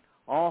God,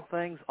 all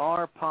things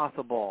are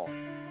possible.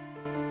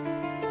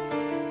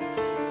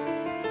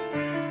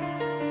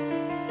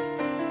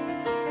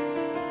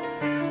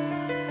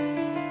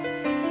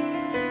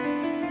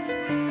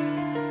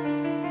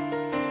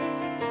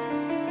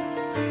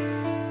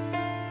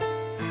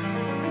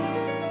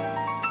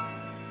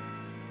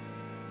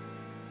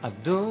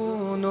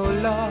 אדון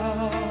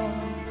עולם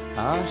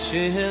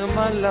אשר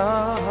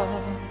מלך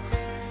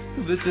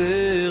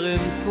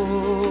בטרם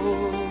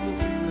כל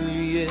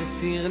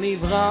יציר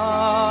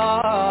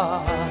נברא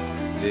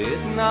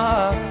ואת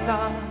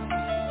נעשה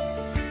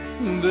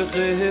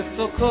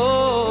בחפצו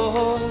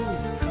כל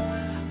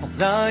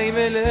אזי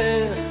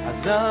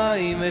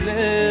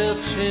מלך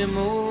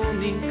שמו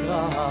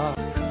נקרא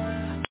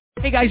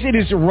Hey guys, it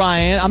is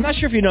Ryan. I'm not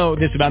sure if you know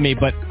this about me,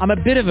 but I'm a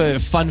bit of a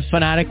fun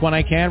fanatic when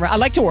I can. I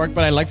like to work,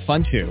 but I like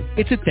fun too.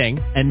 It's a thing.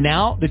 And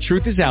now the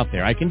truth is out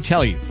there. I can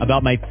tell you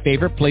about my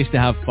favorite place to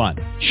have fun.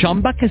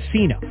 Chumba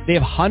Casino. They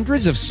have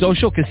hundreds of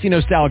social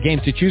casino style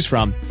games to choose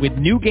from with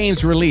new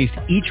games released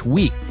each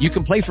week. You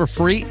can play for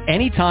free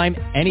anytime,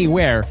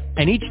 anywhere.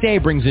 And each day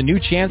brings a new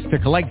chance to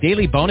collect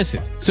daily bonuses.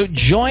 So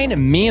join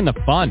me in the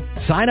fun.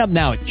 Sign up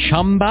now at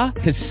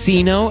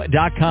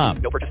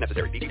ChumbaCasino.com. No purchase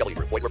necessary. VGW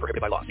Group. Void where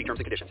prohibited by law. See terms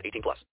and conditions. 18+.